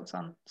taking adults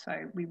on,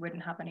 so we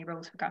wouldn't have any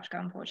roles for GASHCO,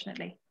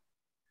 unfortunately.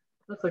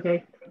 That's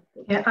okay.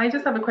 Yeah, I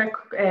just have a quick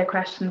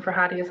question for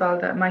Hattie as well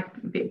that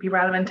might be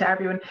relevant to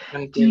everyone.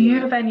 Do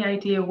you have any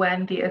idea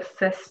when the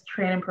ASSIST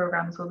training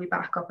programs will be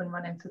back up and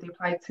running? So the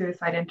applied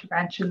suicide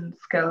intervention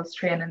skills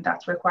training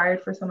that's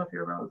required for some of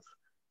your roles?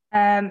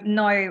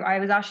 No, I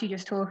was actually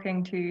just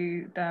talking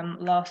to them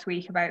last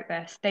week about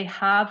this. They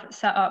have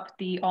set up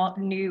the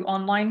new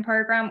online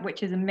program,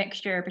 which is a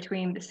mixture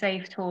between the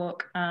Safe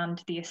Talk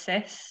and the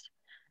ASSIST.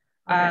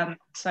 Okay.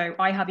 So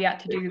I have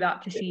yet to do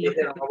that to see if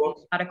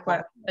it's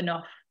adequate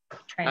enough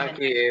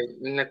training.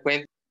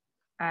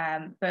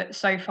 But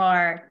so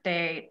far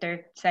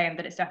they're saying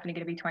that it's definitely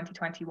going to be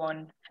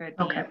 2021 for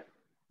the. Okay.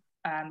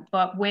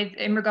 But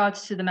in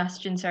regards to the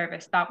messaging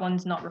service, that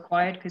one's not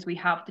required because we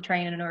have the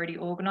training already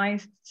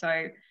organised.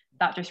 So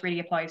that just really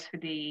applies for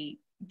the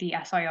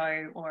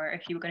SIO, or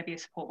if you were going to be a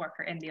support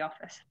worker in the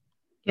office.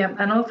 Yeah,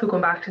 and also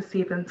going back to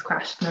Stephen's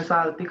question as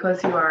well,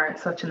 because you are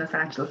such an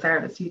essential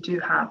service, you do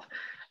have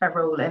a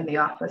role in the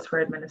office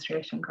for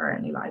administration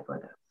currently live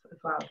with us as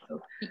well.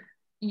 So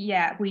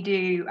yeah, we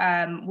do.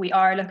 We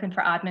are looking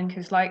for admin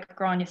because, like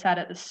Grania said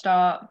at the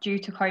start, due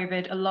to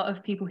COVID, a lot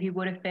of people who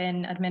would have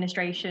been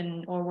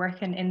administration or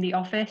working in the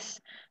office,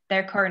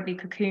 they're currently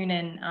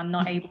cocooning and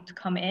not able to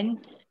come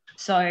in.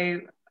 So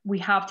we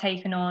have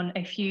taken on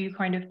a few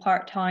kind of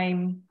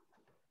part-time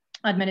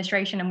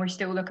administration, and we're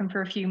still looking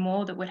for a few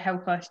more that would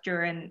help us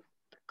during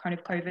kind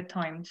of COVID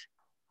times.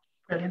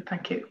 Brilliant,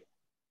 thank you.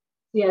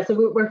 Yeah,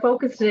 so we're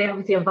focused today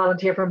obviously on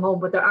volunteer from home,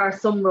 but there are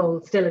some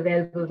roles still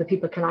available that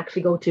people can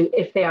actually go to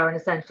if they are an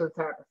essential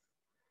service.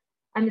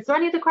 And is there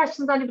any other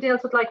questions anybody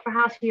else would like for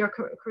Hattie or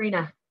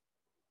Karina?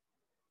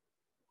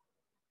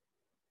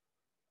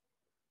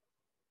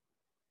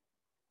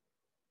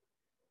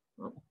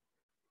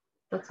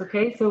 That's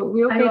okay. So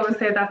we okay. I always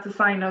say that's a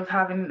sign of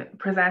having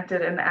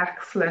presented an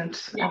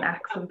excellent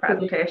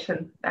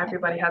presentation.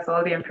 Everybody has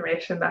all the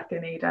information that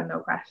they need and no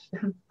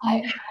questions.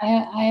 I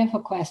have a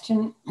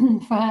question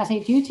for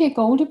Hattie. Do you take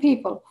older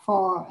people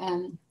for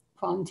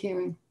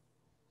volunteering?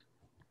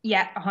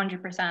 Yeah,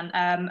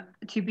 100%.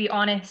 To be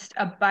honest,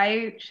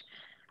 about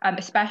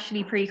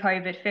especially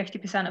pre-COVID,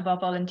 50% of our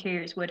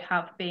volunteers would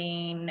have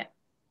been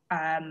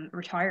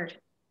retired.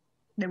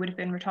 They would have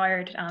been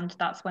retired, and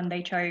that's when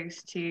they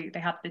chose to, they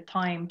had the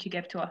time to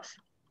give to us.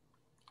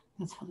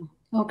 That's fine.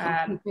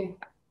 Okay.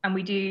 And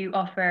we do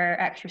offer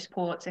extra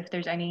supports if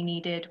there's any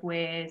needed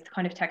with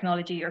kind of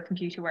technology or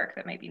computer work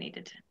that may be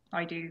needed.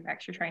 I do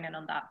extra training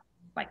on that,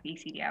 like the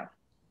ECDL.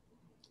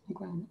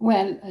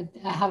 Well,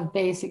 I have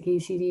basic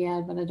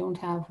ECDL, but I don't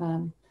have,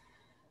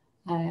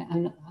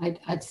 and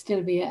I'd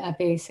still be a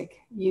basic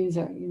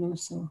user, you know,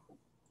 so.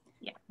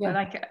 Yeah, well,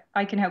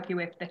 I can help you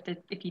with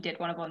if you did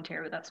want to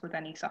volunteer with us with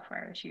any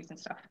software issues and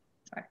stuff.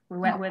 So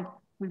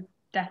we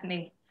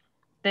definitely,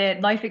 the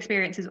life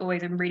experience is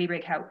always a really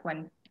big help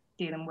when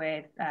dealing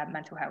with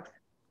mental health.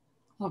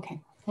 Okay,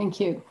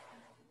 thank you.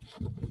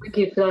 Thank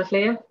you for that,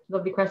 Leah.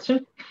 Lovely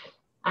question.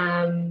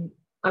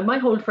 I might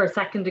hold for a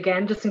second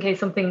again, just in case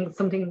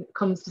something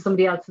comes to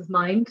somebody else's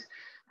mind.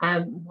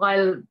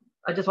 While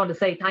I just want to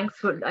say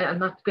thanks. I'm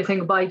not going to say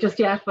goodbye just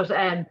yet, but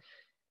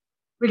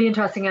really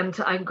interesting, and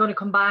I'm going to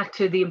come back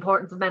to the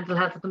importance of mental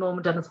health at the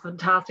moment, and it's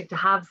fantastic to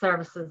have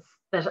services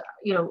that,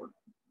 you know,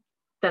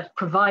 that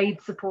provide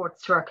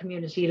supports to our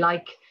community,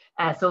 like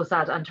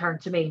SOSAD and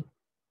Turn2Me.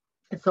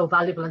 It's so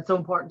valuable and so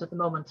important at the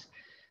moment.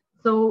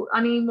 So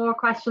any more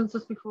questions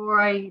just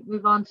before I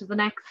move on to the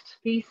next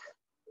piece?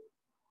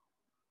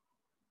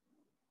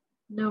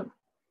 No?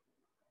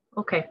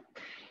 Okay.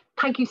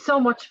 Thank you so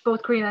much,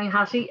 both Karina and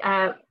Hattie.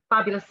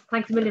 Fabulous.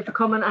 Thanks a million for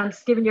coming and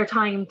giving your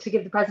time to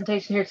give the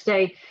presentation here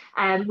today.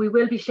 We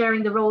will be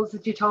sharing the roles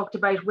that you talked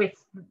about with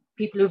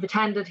people who've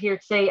attended here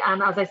today.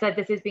 And as I said,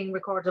 this is being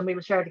recorded and we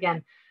will share it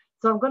again.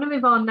 So I'm going to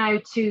move on now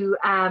to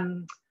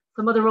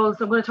some other roles.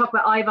 So I'm going to talk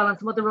about IVAL and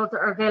some other roles that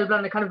are available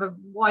and a kind of a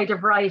wider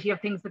variety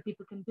of things that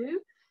people can do.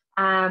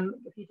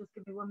 If you just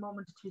give me one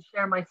moment to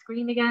share my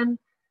screen again.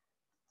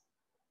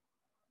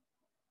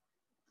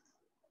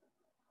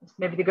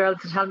 Maybe the girls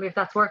can tell me if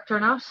that's worked or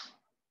not.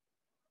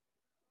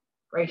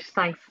 Great,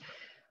 thanks.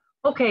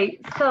 Okay,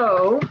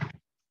 so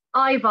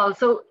IVAL.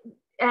 So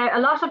a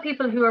lot of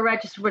people who are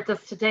registered with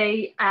us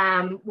today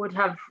would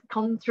have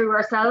come through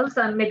ourselves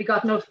and maybe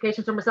got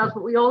notifications from ourselves,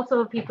 but we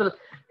also have people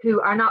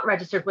who are not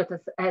registered with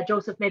us.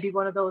 Joseph may be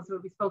one of those who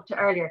we spoke to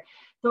earlier.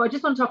 So I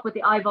just want to talk about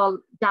the IVAL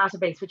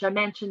database, which I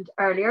mentioned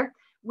earlier.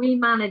 We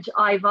manage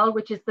IVAL,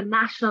 which is the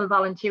national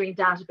volunteering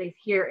database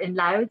here in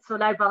Louth. So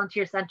Louth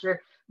Volunteer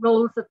Centre,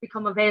 roles that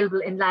become available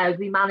in Louth.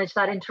 We manage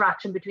that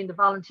interaction between the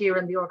volunteer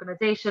and the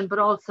organisation, but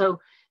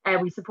also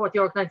we support the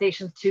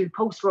organisations to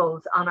post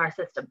roles on our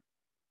system.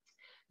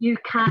 You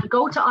can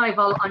go to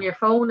IVAL on your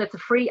phone. It's a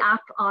free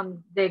app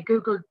on the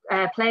Google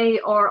Play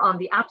or on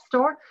the App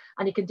Store,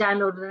 and you can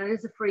download it. And it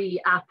is a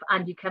free app,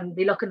 and you can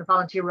be looking at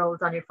volunteer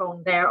roles on your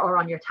phone there or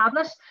on your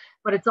tablet.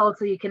 But it's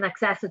also, you can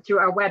access it through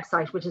our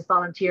website, which is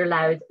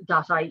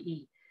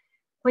volunteerlouth.ie.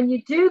 When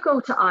you do go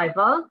to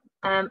IVAL,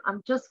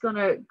 I'm just going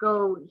to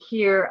go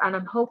here, and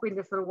I'm hoping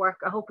this will work.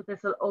 I hope that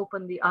this will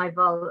open the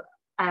IVAL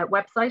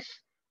website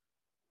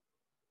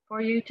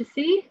for you to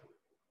see.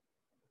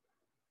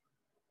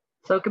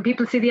 So can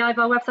people see the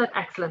IVAL website?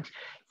 Excellent.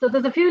 So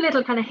there's a few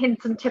little kind of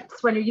hints and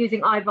tips when you're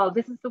using IVAL.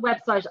 This is the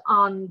website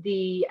on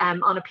the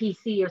on a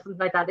PC or something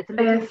like that. It's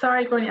a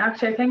sorry, Gwenny,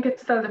 actually, I think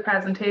it's still the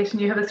presentation.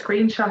 You have a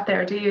screenshot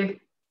there, do you?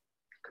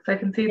 Because I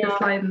can see the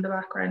slide in the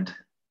background.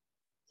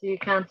 So you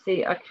can't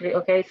see, actually.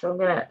 Okay, so I'm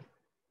gonna.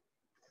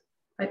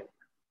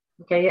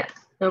 Okay, yeah,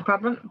 no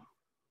problem.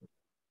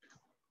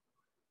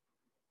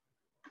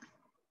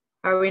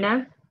 Are we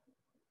now?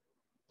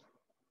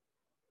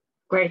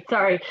 Great,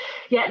 sorry.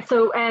 Yeah,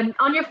 so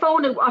on your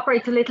phone it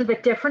operates a little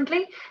bit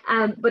differently,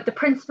 but the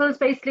principles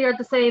basically are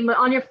the same.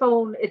 On your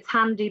phone it's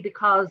handy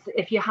because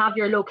if you have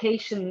your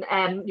location,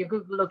 your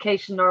Google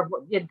location, or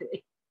if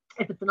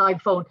it's an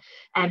iPhone,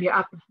 your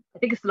app, I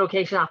think it's the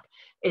location app,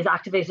 is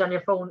activated on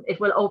your phone, it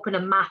will open a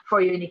map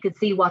for you and you can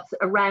see what's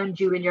around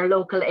you in your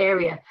local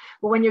area.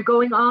 But when you're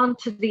going on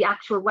to the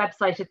actual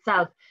website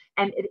itself,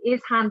 it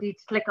is handy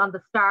to click on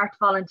the Start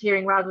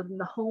Volunteering rather than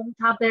the Home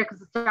tab there, because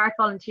the Start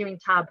Volunteering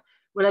tab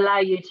will allow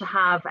you to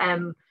have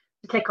to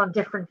click on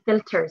different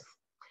filters.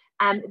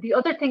 And the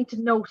other thing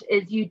to note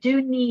is you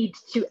do need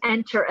to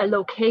enter a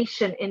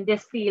location in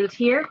this field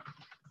here.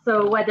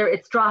 So whether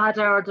it's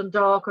Drogheda or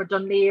Dundalk or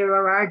Dunleer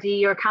or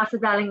Ardee or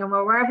Castlebellingham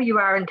or wherever you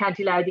are in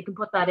County Louth, you can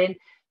put that in.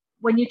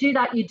 when you do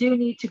that, you do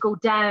need to go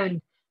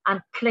down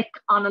and click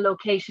on a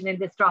location in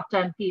this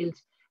drop-down field.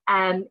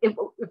 It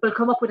will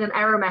come up with an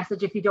error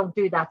message if you don't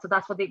do that. So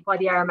that's why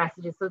the error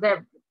message is. So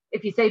there,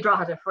 if you say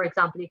Drogheda, for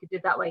example, you could do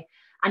it that way.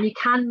 And you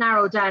can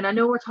narrow down. I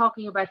know we're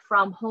talking about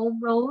from home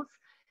roles.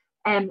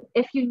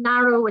 If you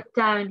narrow it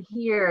down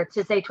here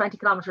to say 20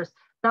 kilometres,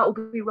 that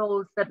will be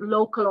roles that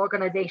local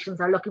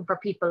organisations are looking for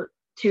people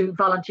to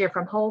volunteer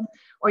from home,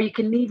 or you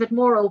can leave it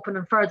more open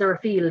and further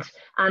afield,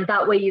 and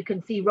that way you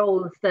can see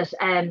roles that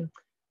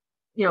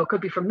you know,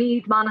 could be from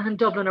Meath, Monaghan,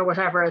 Dublin, or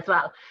whatever as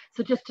well.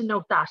 So just to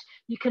note that.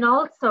 You can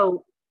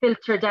also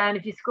filter down.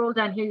 If you scroll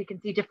down here, you can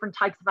see different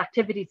types of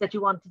activities that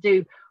you want to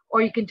do,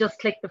 or you can just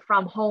click the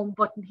from home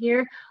button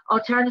here.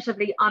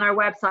 Alternatively, on our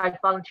website,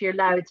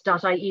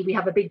 volunteerlouth.ie, we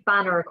have a big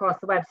banner across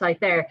the website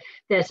there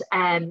that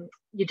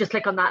you just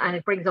click on that and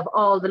it brings up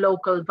all the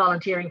local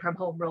volunteering from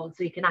home roles,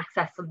 so you can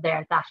access them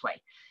there that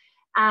way.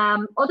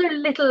 Other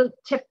little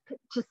tip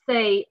to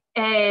say,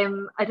 I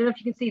don't know if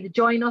you can see the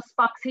join us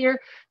box here.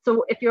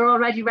 So if you're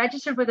already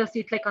registered with us,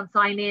 you click on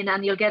sign in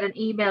and you'll get an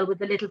email with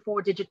the little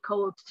 4-digit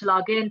code to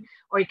log in,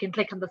 or you can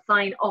click on the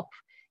sign up.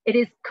 It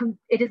is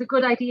a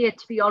good idea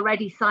to be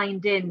already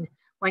signed in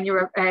when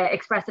you're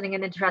expressing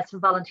an interest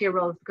in volunteer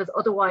roles, because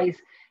otherwise,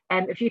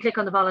 if you click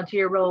on the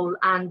volunteer role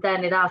and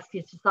then it asks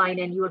you to sign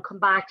in, you will come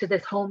back to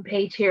this home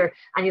page here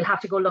and you'll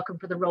have to go looking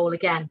for the role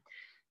again.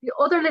 The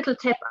other little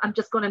tip I'm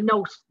just going to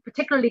note,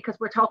 particularly because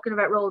we're talking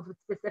about roles with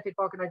specific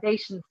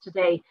organisations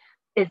today,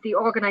 is the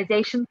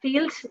organisation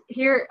field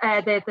here,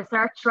 the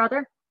search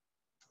rather.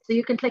 So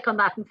you can click on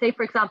that and say,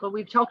 for example,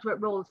 we've talked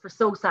about roles for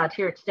SOSAD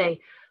here today.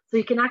 So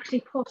you can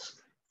actually put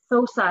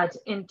SOSAD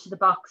into the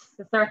box,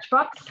 the search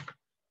box,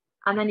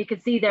 and then you can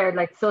see there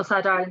like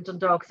SOSAD Ireland,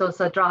 Dundalk,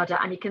 SOSAD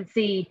Drogheda, and you can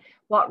see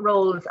what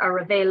roles are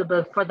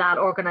available for that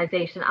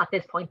organisation at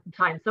this point in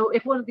time. So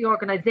if one of the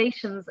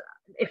organisations,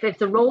 if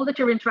it's a role that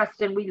you're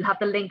interested in, we'll have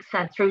the link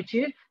sent through to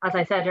you, as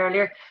I said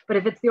earlier. But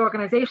if it's the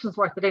organisation's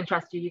work that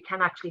interests you, you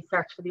can actually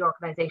search for the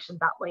organisation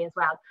that way as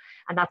well.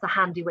 And that's a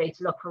handy way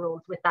to look for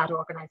roles with that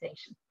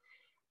organisation.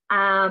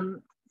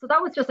 So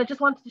that was I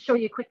just wanted to show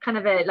you a quick kind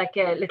of a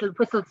little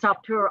whistle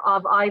stop tour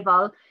of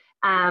iVol.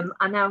 And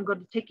now I'm going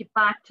to take you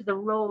back to the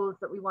roles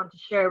that we want to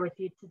share with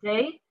you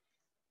today.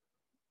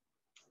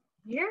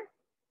 Here.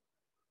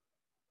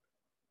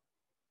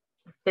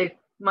 They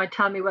might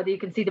tell me whether you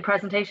can see the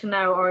presentation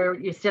now or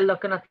you're still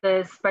looking at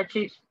the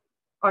spreadsheet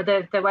or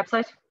the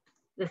website.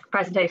 This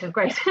presentation,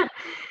 great.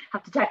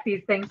 Have to check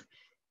these things.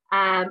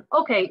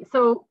 Okay,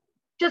 so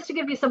just to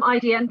give you some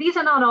idea, and these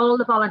are not all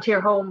the volunteer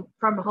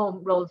from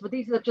home roles, but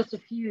these are just a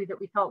few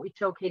that we thought we'd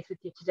showcase with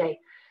you today.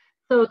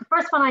 So the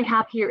first one I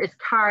have here is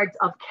Cards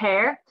of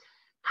Care.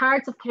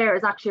 Cards of Care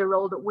is actually a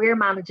role that we're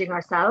managing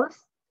ourselves.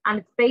 And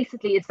it's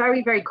basically, it's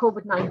very, very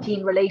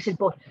COVID-19 related,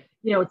 but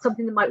you know, it's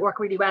something that might work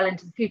really well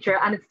into the future.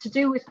 And it's to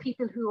do with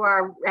people who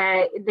are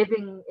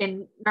living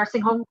in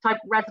nursing home type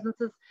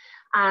residences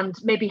and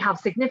maybe have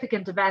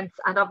significant events.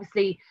 And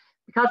obviously,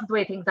 because of the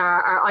way things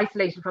are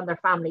isolated from their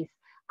families.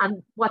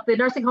 And what the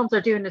nursing homes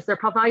are doing is they're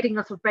providing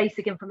us with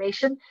basic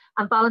information,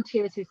 and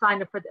volunteers who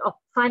sign up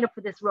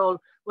for this role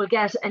will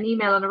get an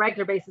email on a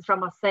regular basis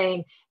from us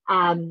saying,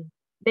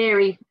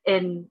 Mary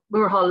in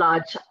Moorhall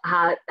Lodge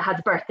has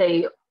a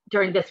birthday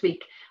during this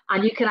week.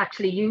 And you can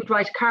actually, you'd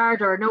write a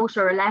card or a note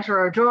or a letter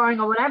or a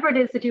drawing or whatever it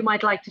is that you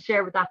might like to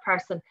share with that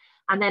person.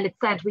 And then it's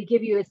sent, we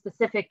give you a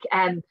specific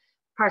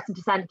person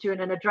to send it to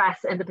and an address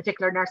in the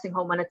particular nursing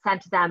home, and it's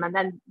sent to them. And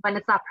then when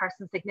it's that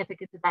person's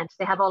significant event,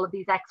 they have all of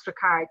these extra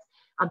cards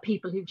and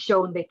people who've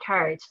shown they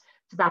cared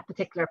to that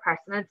particular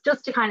person. And it's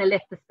just to kind of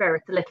lift the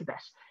spirits a little bit.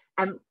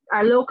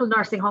 Our local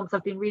nursing homes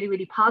have been really,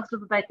 really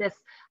positive about this.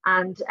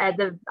 And at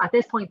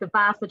this point, the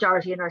vast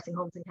majority of nursing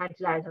homes in County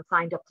Louth have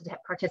signed up to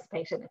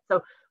participate in it.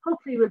 So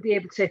hopefully we'll be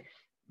able to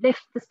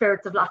lift the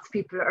spirits of lots of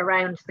people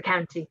around the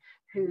county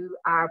who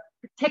are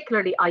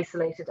particularly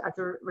isolated as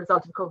a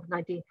result of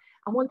COVID-19.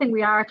 And one thing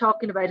we are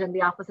talking about in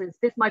the office is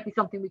this might be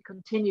something we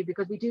continue,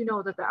 because we do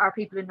know that there are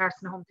people in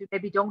nursing homes who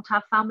maybe don't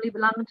have family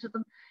belonging to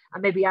them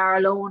and maybe are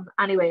alone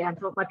anyway. And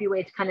so it might be a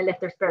way to kind of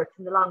lift their spirits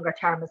in the longer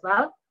term as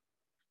well.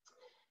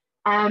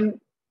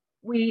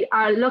 We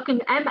are looking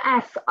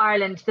MS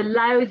Ireland, the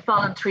Louth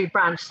Voluntary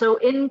Branch. So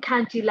in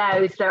County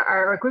Louth, there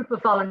are a group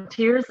of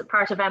volunteers,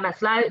 part of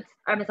MS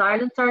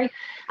Ireland,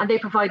 and they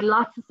provide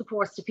lots of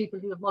supports to people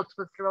who have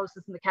multiple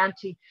sclerosis in the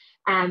county,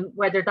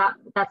 whether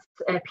that's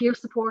peer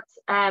support.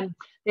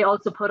 They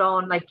also put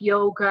on like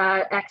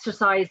yoga,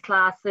 exercise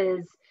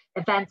classes,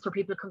 events where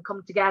people can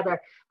come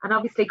together. And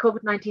obviously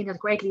COVID-19 has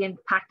greatly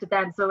impacted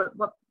them. So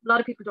what a lot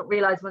of people don't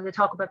realise when they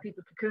talk about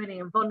people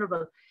cocooning and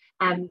vulnerable,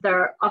 there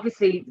are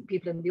obviously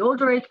people in the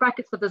older age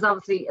brackets, but there's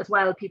obviously as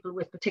well people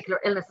with particular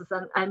illnesses,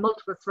 and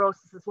multiple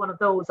sclerosis is one of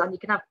those. And you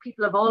can have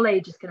people of all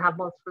ages can have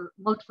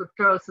multiple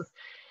sclerosis.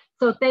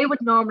 So they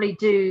would normally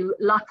do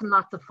lots and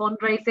lots of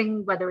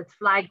fundraising, whether it's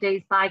flag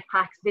days,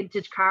 bagpacks,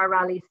 vintage car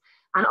rallies,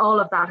 and all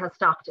of that has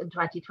stopped in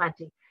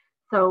 2020.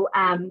 So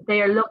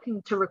they are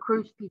looking to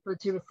recruit people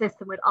to assist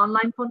them with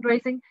online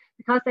fundraising,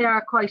 because they're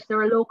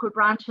a local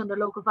branch and they're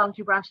local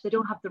volunteer branch. They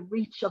don't have the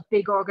reach of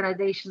big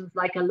organisations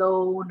like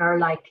Alone or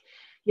like,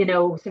 you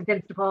know, St.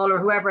 Vincent de Paul or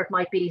whoever it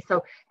might be.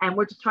 So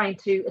we're just trying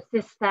to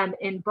assist them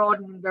in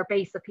broadening their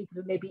base of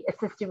people who may be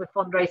assisting with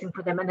fundraising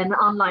for them in an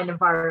online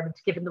environment,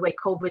 given the way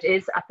COVID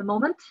is at the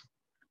moment.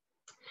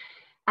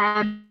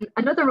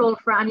 Another role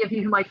for any of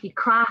you who might be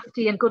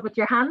crafty and good with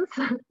your hands,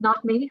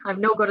 not me,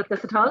 I'm no good at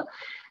this at all.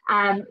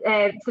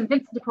 St.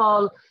 Vincent de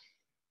Paul,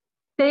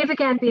 they've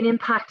again been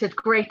impacted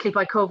greatly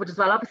by COVID as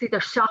well. Obviously, their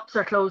shops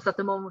are closed at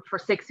the moment for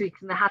 6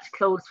 weeks, and they had to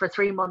close for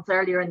 3 months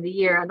earlier in the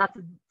year, and that's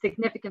a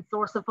significant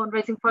source of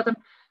fundraising for them.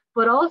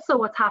 But also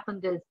what's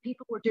happened is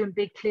people were doing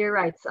big clear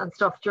outs and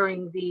stuff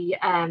during the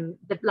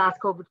last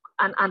COVID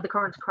and the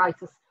current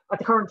crisis, or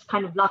the current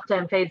kind of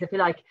lockdown phase, if you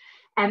like.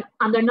 And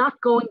they're not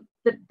going,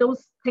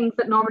 those things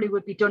that normally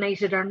would be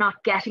donated are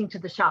not getting to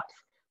the shops.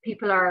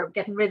 People are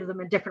getting rid of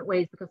them in different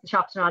ways because the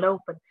shops are not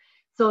open.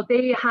 So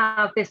they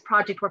have this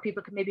project where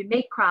people can maybe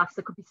make crafts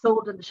that could be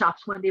sold in the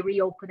shops when they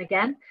reopen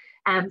again.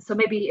 So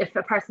maybe if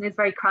a person is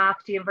very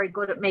crafty and very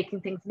good at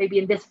making things, maybe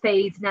in this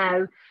phase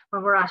now,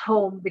 when we're at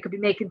home, they could be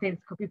making things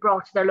that could be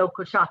brought to their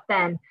local shop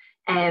then,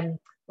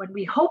 when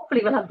we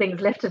hopefully will have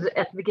things lifted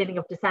at the beginning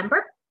of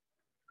December.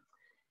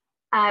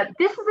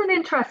 This is an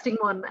interesting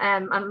one.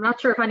 I'm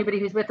not sure if anybody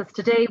who's with us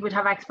today would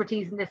have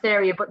expertise in this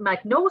area, but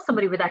might know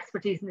somebody with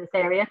expertise in this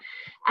area.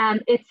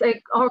 It's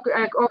an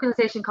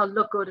organisation called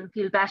Look Good and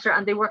Feel Better,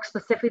 and they work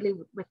specifically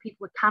with people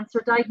with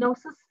cancer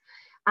diagnosis.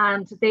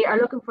 And they are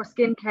looking for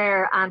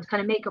skincare and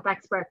kind of makeup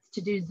experts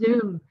to do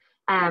Zoom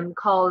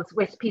calls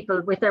with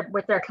people, with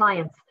their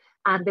clients.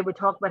 And they would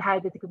talk about how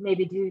they could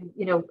maybe do,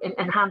 you know,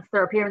 enhance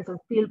their appearance and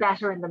feel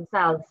better in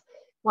themselves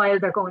while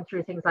they're going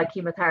through things like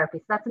chemotherapy.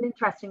 So that's an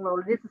interesting role.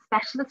 It is a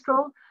specialist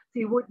role, so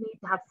you would need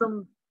to have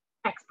some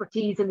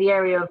expertise in the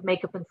area of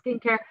makeup and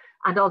skincare,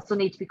 and also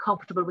need to be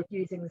comfortable with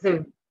using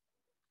Zoom.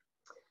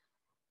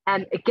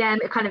 And again,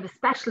 a kind of a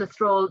specialist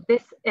role.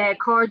 This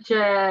Corge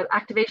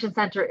Activation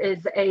Centre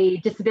is a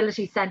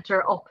disability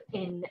centre up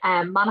in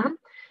Monaghan,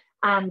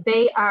 and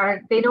they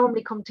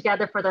normally come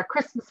together for their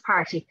Christmas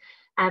party,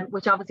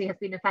 which obviously has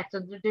been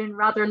affected. They're doing a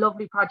rather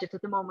lovely project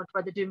at the moment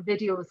where they're doing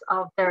videos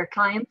of their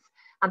clients,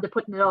 and they're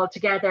putting it all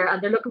together,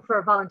 and they're looking for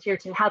a volunteer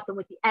to help them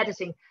with the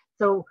editing,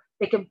 so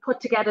they can put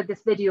together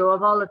this video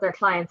of all of their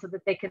clients so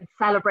that they can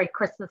celebrate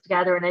Christmas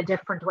together in a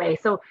different way.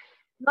 So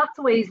lots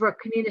of ways where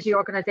community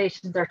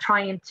organisations are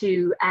trying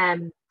to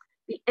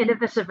be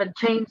innovative and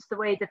change the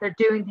way that they're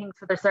doing things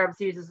for their service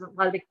users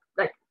while they,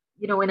 like,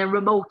 you know, in a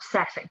remote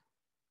setting.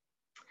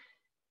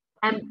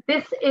 And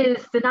this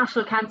is the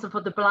National Council for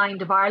the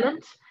Blind of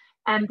Ireland.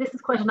 And this is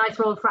quite a nice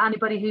role for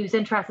anybody who's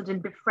interested in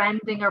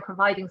befriending or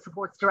providing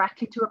supports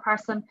directly to a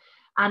person.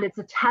 And it's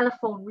a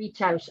telephone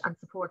reach out and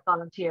support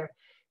volunteer.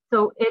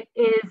 So it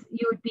is,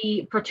 you would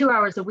be, for 2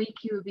 hours a week,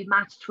 you would be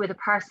matched with a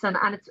person,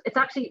 and it's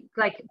actually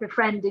like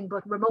befriending,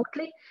 but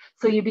remotely.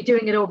 So you'd be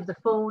doing it over the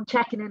phone,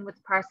 checking in with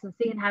the person,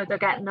 seeing how they're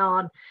getting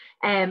on,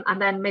 and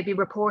then maybe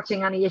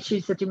reporting any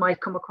issues that you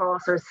might come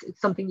across or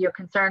something you're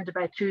concerned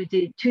about to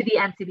the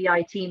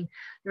NCBI team.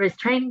 There is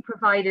training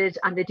provided,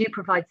 and they do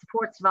provide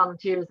support to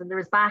volunteers, and there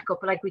is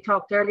backup. Like we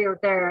talked earlier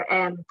there,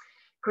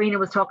 Karina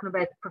was talking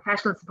about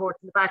professional support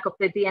in the backup.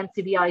 The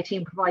NCBI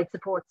team provides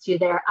support to you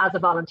there as a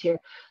volunteer.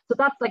 So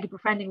that's like a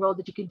befriending role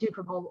that you can do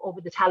from home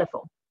over the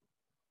telephone.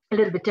 A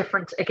little bit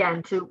different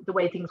again to the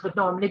way things would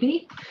normally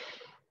be.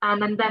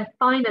 And then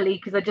finally,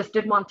 because I just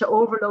didn't want to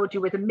overload you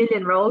with a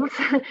million roles,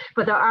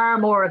 but there are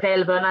more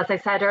available. And as I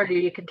said earlier,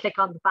 you can click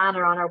on the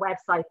banner on our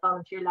website,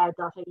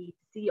 volunteerloud.ie,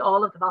 to see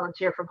all of the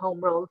volunteer from home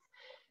roles.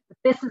 But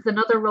this is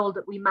another role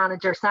that we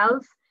manage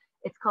ourselves.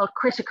 It's called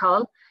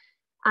Critical.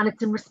 And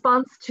it's in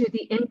response to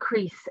the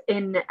increase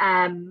in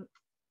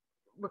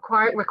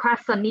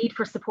requests on need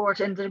for support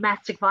in the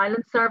domestic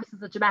violence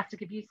services and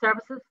domestic abuse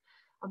services.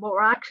 And what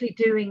we're actually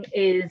doing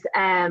is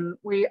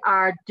we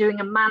are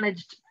doing a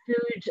managed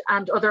food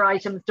and other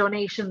items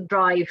donation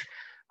drive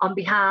on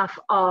behalf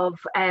of,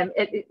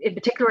 in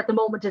particular at the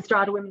moment, is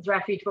Strada Women's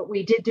Refuge, but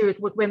we did do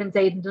it with Women's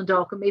Aid in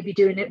Dundalk, and maybe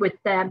doing it with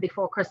them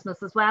before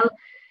Christmas as well.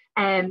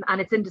 And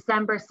it's in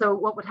December. So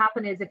what would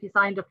happen is if you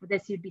signed up for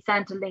this, you'd be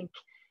sent a link.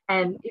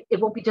 It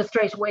won't be just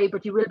straight away,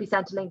 but you will be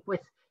sent a link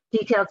with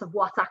details of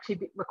what's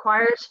actually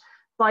required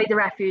by the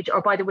refuge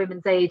or by the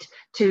Women's Aid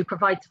to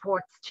provide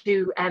supports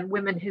to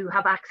women who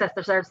have accessed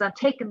their services and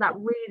taken that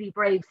really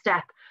brave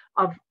step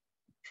of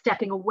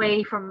stepping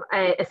away from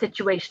a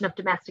situation of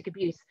domestic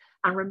abuse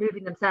and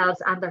removing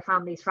themselves and their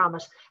families from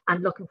it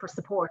and looking for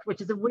support, which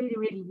is a really,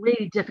 really,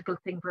 really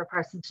difficult thing for a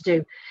person to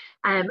do.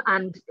 And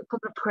coming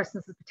up to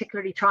Christmas is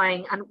particularly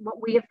trying. And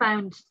what we have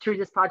found through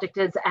this project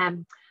is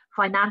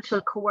financial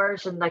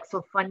coercion,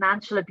 so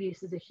financial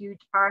abuse is a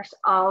huge part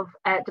of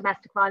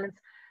domestic violence.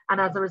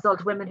 And as a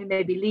result, women who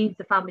maybe leave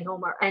the family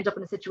home or end up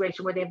in a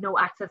situation where they have no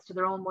access to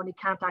their own money,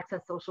 can't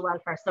access social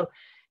welfare. So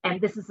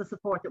this is the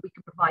support that we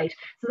can provide.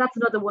 So that's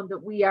another one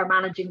that we are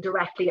managing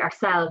directly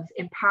ourselves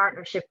in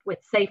partnership with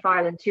Safe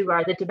Ireland, who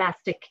are the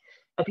domestic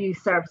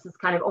abuse services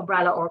kind of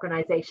umbrella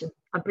organisation,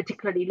 and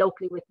particularly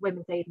locally with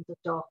Women's Aid in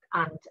Dundalk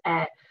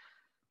and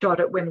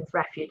Drogheda Women's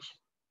Refuge.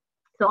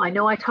 So I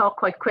know I talk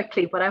quite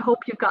quickly, but I hope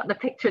you've gotten a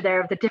picture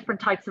there of the different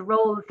types of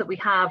roles that we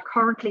have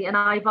currently in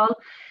IVOL,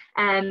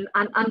 and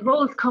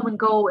roles come and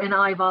go in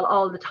IVOL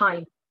all the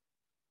time.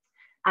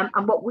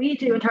 And what we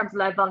do in terms of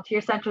Louth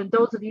Volunteer Centre, and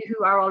those of you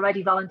who are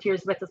already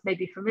volunteers with us may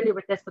be familiar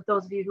with this, but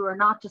those of you who are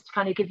not, just to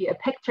kind of give you a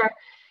picture,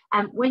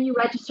 when you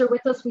register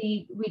with us,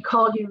 we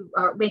call you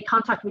or make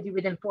contact with you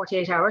within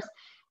 48 hours.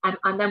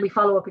 And then we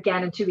follow up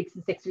again in 2 weeks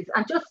and 6 weeks.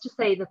 And just to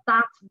say that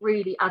that's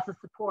really as a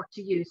support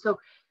to you. So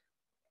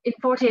in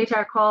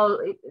 48-hour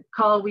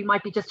call, we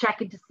might be just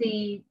checking to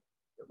see,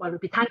 well, we'd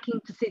be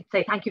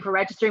say thank you for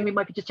registering. We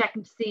might be just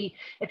checking to see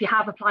if you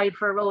have applied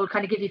for a role,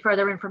 kind of give you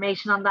further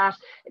information on that.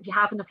 If you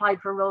haven't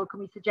applied for a role, can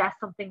we suggest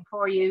something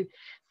for you?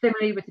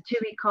 Similarly, with the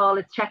 2-week call,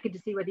 it's checking to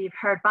see whether you've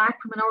heard back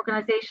from an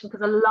organisation,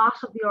 because a lot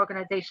of the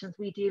organisations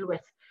we deal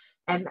with,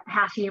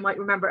 Hattie, you might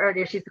remember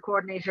earlier, she's the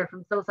coordinator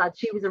from SOSAD.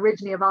 She was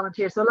originally a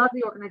volunteer. So a lot of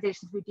the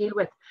organisations we deal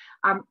with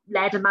are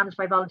led and managed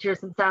by volunteers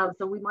themselves.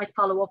 So we might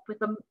follow up with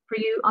them for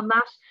you on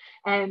that.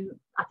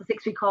 At the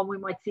 6-week call, we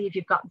might see if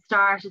you've gotten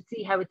started,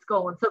 see how it's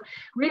going. So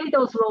really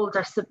those calls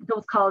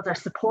are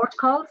support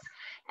calls.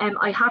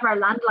 I have our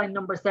landline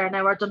numbers there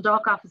now. Our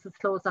Dundalk office is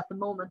closed at the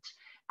moment.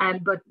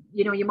 But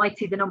you might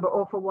see the number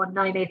 041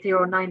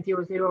 980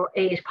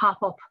 9008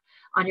 pop up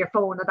on your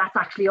phone, and that's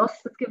actually us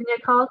that's giving you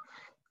a call.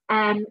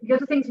 The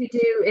other things we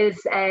do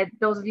is,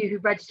 those of you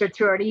who've registered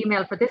through our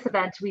email for this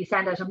event, we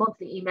send out a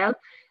monthly email,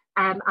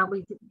 and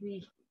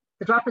the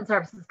drop-in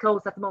service is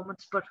closed at the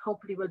moment, but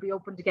hopefully will be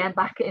opened again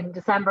back in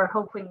December,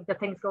 hoping that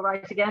things go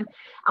right again.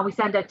 And we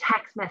send out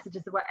text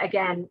messages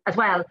again as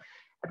well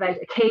about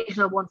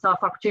occasional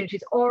once-off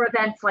opportunities or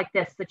events like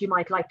this that you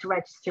might like to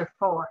register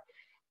for.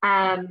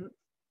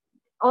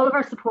 All of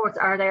our supports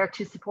are there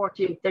to support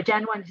you. They're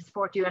genuine to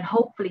support you and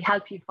hopefully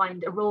help you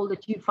find a role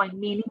that you find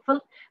meaningful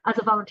as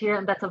a volunteer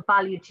and that's of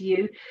value to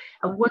you.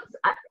 And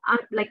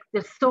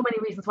there's so many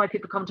reasons why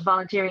people come to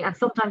volunteering, and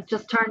sometimes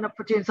just turning up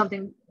for doing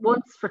something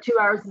once for 2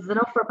 hours is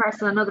enough for a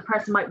person. Another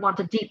person might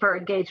want a deeper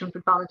engagement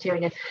with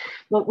volunteering. And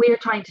what we're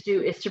trying to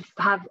do is to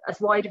have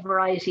as wide a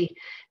variety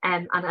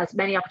and as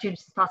many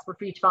opportunities as possible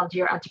for you to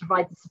volunteer and to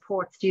provide the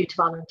supports to you to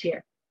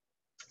volunteer.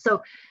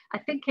 So I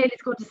think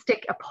Kaylee's going to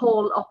stick a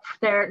poll up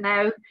there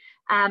now,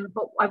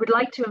 but I would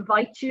like to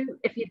invite you,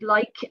 if you'd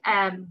like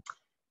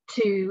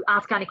to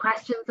ask any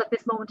questions at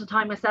this moment in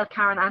time. Myself,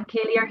 Karen and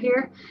Kaylee are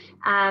here.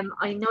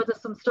 I know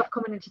there's some stuff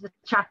coming into the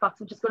chat box.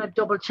 I'm just going to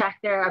double check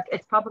there.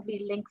 It's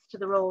probably links to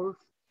the roles.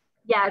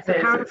 Yeah, so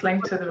it's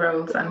linked to the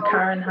roles, and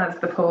Karen has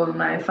the poll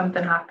now.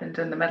 Something happened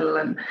in the middle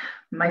and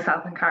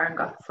myself and Karen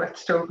got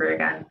switched over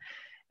again.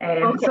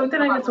 Okay.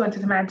 Something I just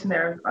wanted to mention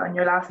there on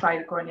your last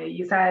slide, Cornelia,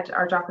 you said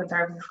our drop-in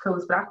service is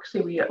closed, but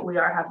actually we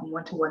are having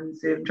one-to-one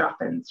Zoom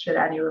drop-ins should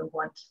anyone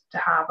want to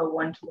have a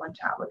one-to-one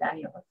chat with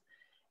any of us.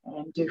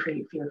 Do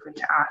feel free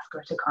to ask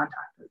or to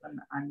contact us,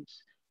 and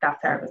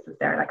that service is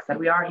there. Like I said,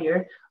 we are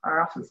here.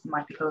 Our office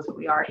might be closed, but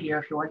we are here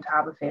if you want to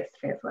have a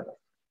face-to-face with us.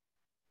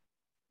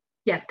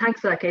 Yeah, thanks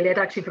for that, Kaylee. I'd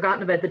actually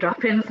forgotten about the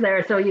drop-ins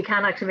there, so you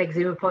can actually make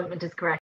Zoom appointment, is correct.